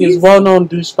 douchebag. He's a well-known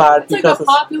douchebag It's like a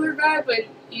popular guy, but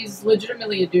he's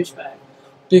legitimately a douchebag.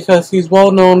 Because he's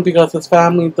well-known because his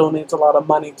family donates a lot of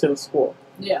money to the school.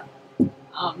 Yeah.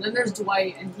 Then there's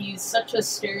Dwight, and he's such a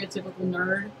stereotypical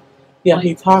nerd. Yeah, Like,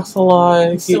 he talks a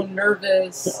lot. He's so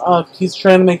nervous. He's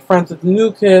trying to make friends with the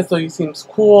new kids, so he seems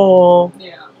cool.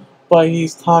 Yeah. But he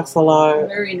talks a lot.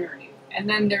 Very nerdy. And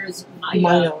then there's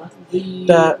Maya,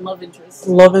 the love interest.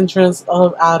 Love interest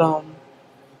of Adam.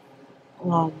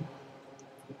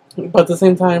 But at the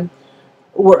same time,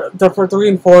 for 3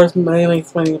 and 4 is mainly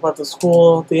explaining about the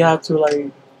school. They have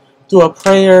to do a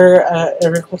prayer at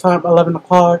every time, 11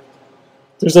 o'clock.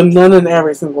 There's a nun in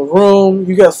every single room.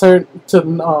 You get sent to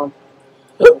the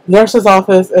nurse's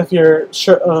office if your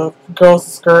girl's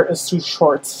skirt is too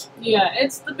short. Yeah,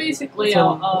 it's the basic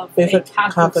layout of a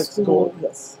Catholic school.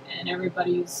 Yes. And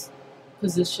everybody's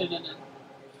position in it.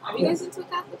 Have you guys been to a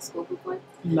Catholic school before?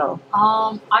 No.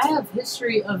 I have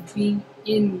history of being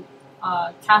in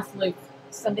Catholic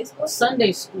Sunday school?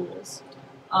 Sunday schools.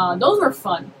 Those were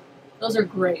fun. Those are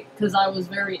great because I was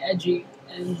very edgy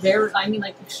and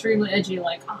extremely edgy.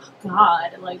 Like, oh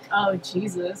God, oh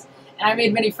Jesus, and I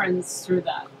made many friends through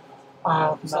that.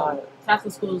 So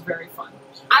Catholic school is very fun.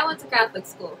 I went to Catholic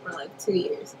school for 2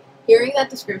 years. Hearing that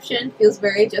description feels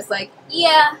very just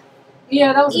yeah,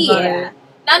 that was about it.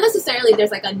 Not necessarily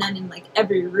there's a nun in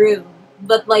every room,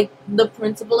 but the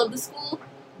principal of the school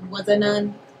was a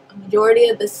nun. A majority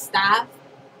of the staff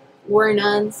were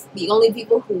nuns. The only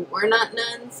people who were not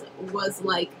nuns was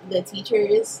the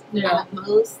teachers at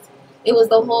most. It was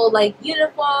the whole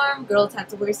uniform. Girls had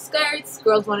to wear skirts.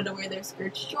 Girls wanted to wear their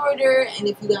skirts shorter, and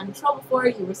if you got in trouble for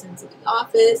it, you were sent to the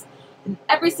office. And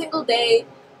every single day,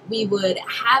 we would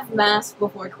have mass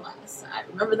before class. I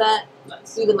remember that.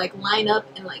 Nice. We would line up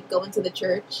and go into the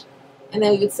church, and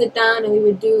then we would sit down and we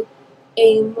would do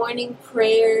a morning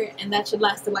prayer, and that should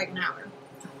last an hour.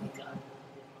 Oh my God.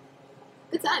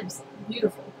 Good times.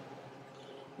 Beautiful.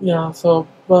 Yeah. So,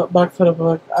 but back to the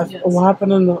book. Yes. What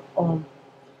happened in the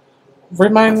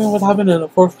Remind me what happened in the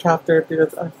 4th chapter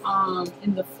because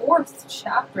in the 4th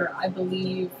chapter, I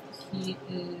believe he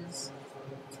is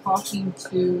talking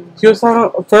to. He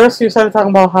started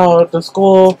talking about how the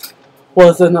school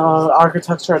was in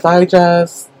Architecture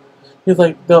Digest. He's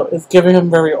it's giving him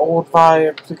very old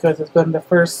vibes because it's been the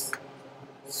first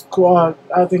school,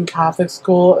 I think, Catholic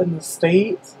school in the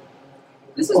state.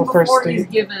 This is before he's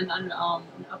given an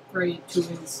upgrade to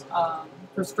his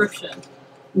prescription.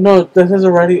 No, this is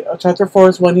already chapter 4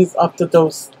 is when he's up the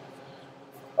dose.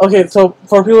 Okay, so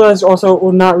for people that's also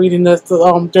not reading this,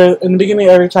 in the beginning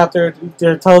of every chapter,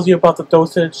 there tells you about the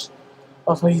dosage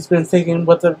of what he's been taking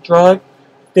with the drug.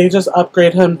 They just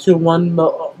upgrade him to 1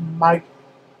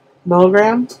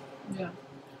 milligram. Yeah.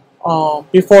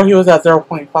 Before he was at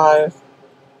 0.5,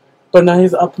 but now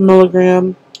he's up a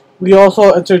milligram. We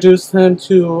also introduced him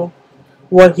to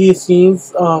what he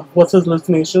sees, what his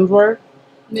hallucinations were.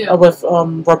 Yeah.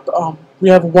 We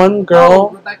have one girl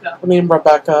Rebecca. named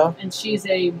Rebecca. And she's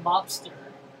a mobster.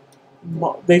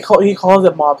 He calls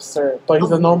it mobster, but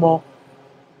he's a normal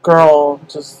girl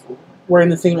just wearing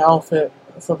the same outfit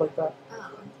and stuff like that.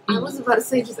 I was about to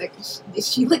say, just like,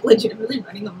 is she like legitimately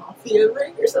running a mafia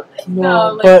ring or something?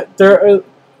 No, like, but there.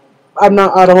 I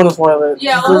don't want to spoil it.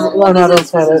 Yeah,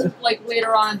 this is like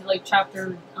later on, like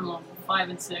chapter 5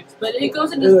 and 6, but it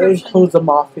goes into description. It includes the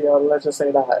mafia. Let's just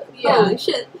say that. Yeah, holy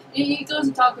shit. He goes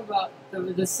and talk about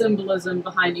the symbolism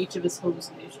behind each of his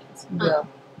hallucinations. Yeah.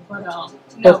 But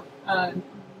no,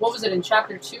 what was it in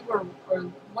chapter 2 or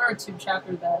 1 or 2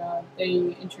 chapter that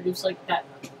they introduced like that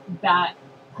bat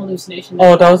hallucination?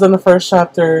 That was in the first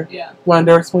chapter. Yeah. When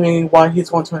they're explaining why he's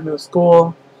going to a new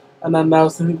school, and then that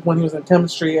was when he was in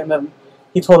chemistry, and then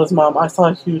he told his mom, "I saw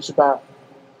a huge bat,"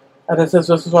 and this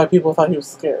is why people thought he was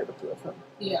scared of him.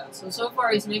 Yeah. So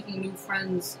far he's making new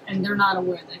friends, and they're not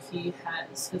aware that he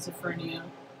has schizophrenia.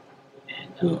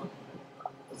 And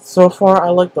so far, I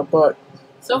like the book.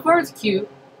 So far, it's cute.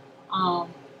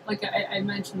 Like I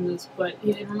mentioned this, but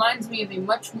it reminds me of a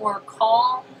much more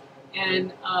calm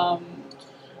and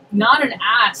not an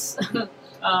ass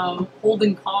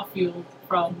Holden Caulfield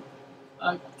from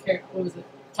what was it,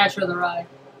 Catcher in the Rye.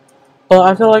 But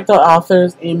I feel like the author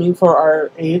is aiming for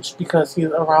our age because he's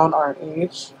around our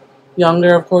age,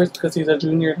 younger of course because he's a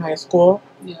junior in high school.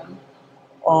 Yeah.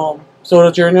 So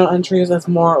the journal entries is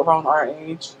more around our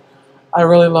age. I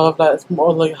really love that it's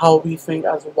more like how we think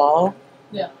as well.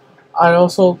 Yeah. I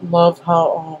also love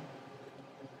how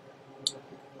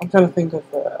I'm trying to think of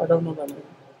it. I don't know the name.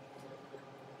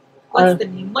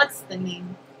 What's the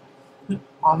name?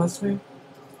 Honestly,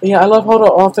 yeah, I love how the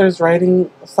author's writing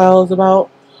style is about.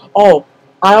 Oh,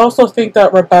 I also think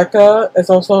that Rebecca is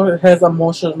also his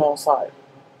emotional side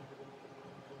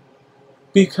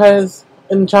because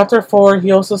in chapter 4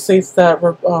 he also states that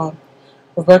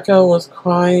Rebecca was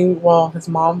crying while his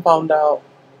mom found out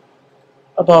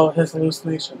about his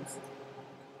hallucinations.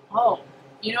 Oh,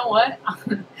 you know what?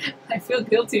 I feel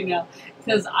guilty now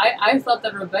because I thought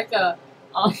that Rebecca.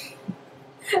 I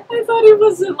thought it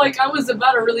was like I was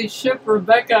about to really ship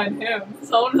Rebecca and him.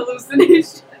 His own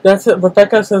hallucination. That's it.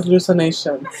 Rebecca's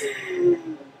hallucinations.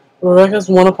 Rebecca's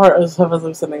one part of his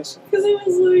hallucination. Because he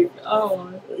was like,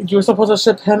 oh. You were supposed to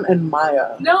ship him and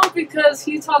Maya. No, because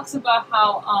he talks about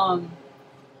how,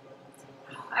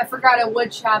 I forgot at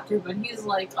what chapter, but he's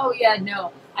like, oh yeah,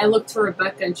 no, I look to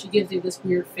Rebecca and she gives you this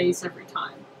weird face every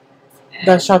time. And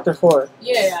that's chapter 4.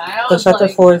 Yeah, I was chapter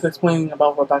 4 is explaining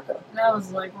about Rebecca. And I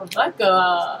was like,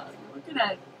 Rebecca, you're looking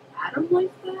at Adam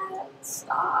like that?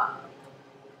 Stop.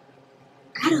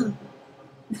 Adam.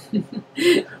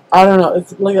 I don't know.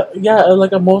 It's like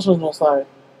like emotional side.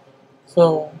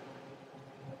 So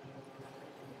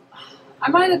I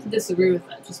might have to disagree with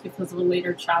that just because of a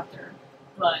later chapter,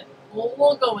 but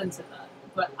we'll go into that.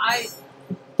 But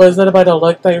is it by the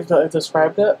look that you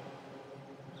described it?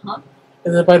 Huh?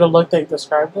 Is it by the look that you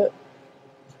described it?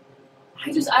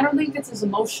 I don't think it's his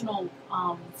emotional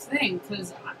thing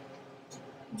because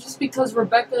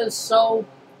Rebecca is so.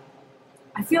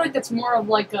 I feel like it's more of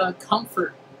like a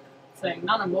comfort thing,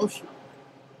 not emotional.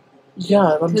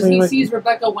 Yeah, because he sees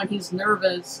Rebecca when he's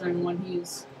nervous and when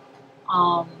he's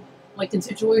like in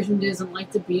situations he doesn't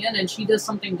like to be in, and she does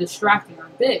something distracting or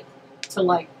big to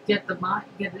like get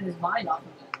his mind off of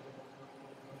it.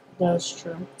 That's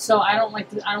true. So I don't want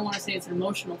to say it's an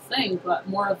emotional thing, but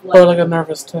more of or like a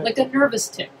nervous tick. Like a nervous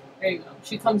tick. There you go.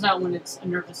 She comes out when it's a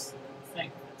nervous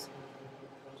thing.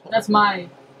 That's my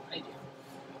idea.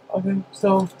 Okay,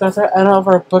 so that's the end of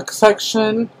our book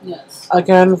section. Yes.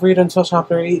 Again, read until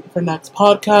chapter 8 for next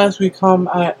podcast. We come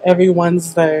at every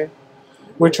Wednesday.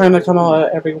 We're trying to come out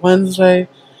at every Wednesday.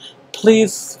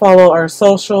 Please follow our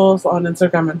socials on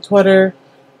Instagram and Twitter.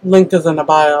 Link is in the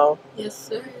bio. Yes,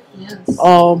 sir. Yes.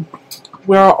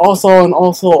 We are also on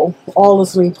all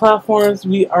listening platforms.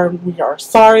 We are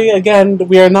sorry again.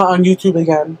 We are not on YouTube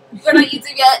again. We're not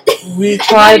YouTube yet. We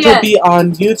tried to be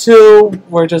on YouTube.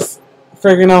 We're just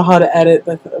figuring out how to edit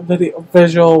the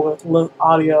visual with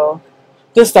audio.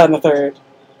 This, that, and the third.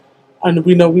 And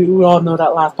we all know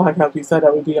that last podcast we said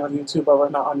that we'd be on YouTube, but we're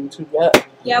not on YouTube yet.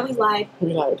 Yeah, we lied.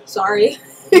 Sorry.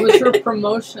 It was for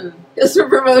promotion. It was for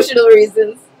promotional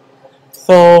reasons.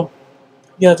 So,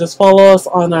 yeah, just follow us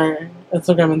on our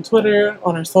Instagram and Twitter,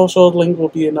 on our socials. Link will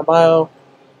be in the bio.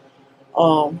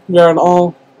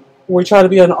 We try to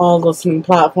be on all listening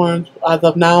platforms. As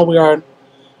of now, we are on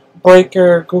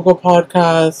Breaker, Google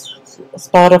Podcasts,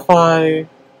 Spotify.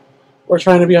 We're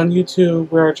trying to be on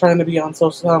YouTube. We're trying to be on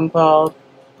social SoundCloud,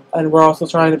 and we're also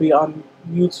trying to be on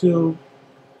YouTube.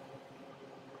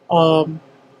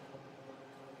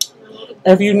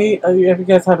 If you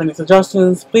guys have any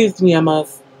suggestions, please DM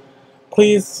us.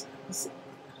 Please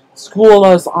school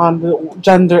us on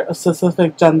the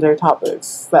specific gender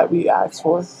topics that we asked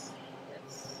for.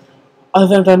 Yes.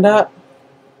 Other than that,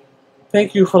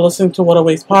 thank you for listening to What a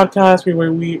Waste podcast. We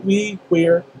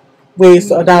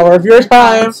waste an hour of your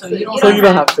time, So you don't so you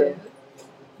don't have to.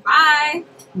 Bye.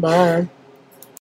 Bye.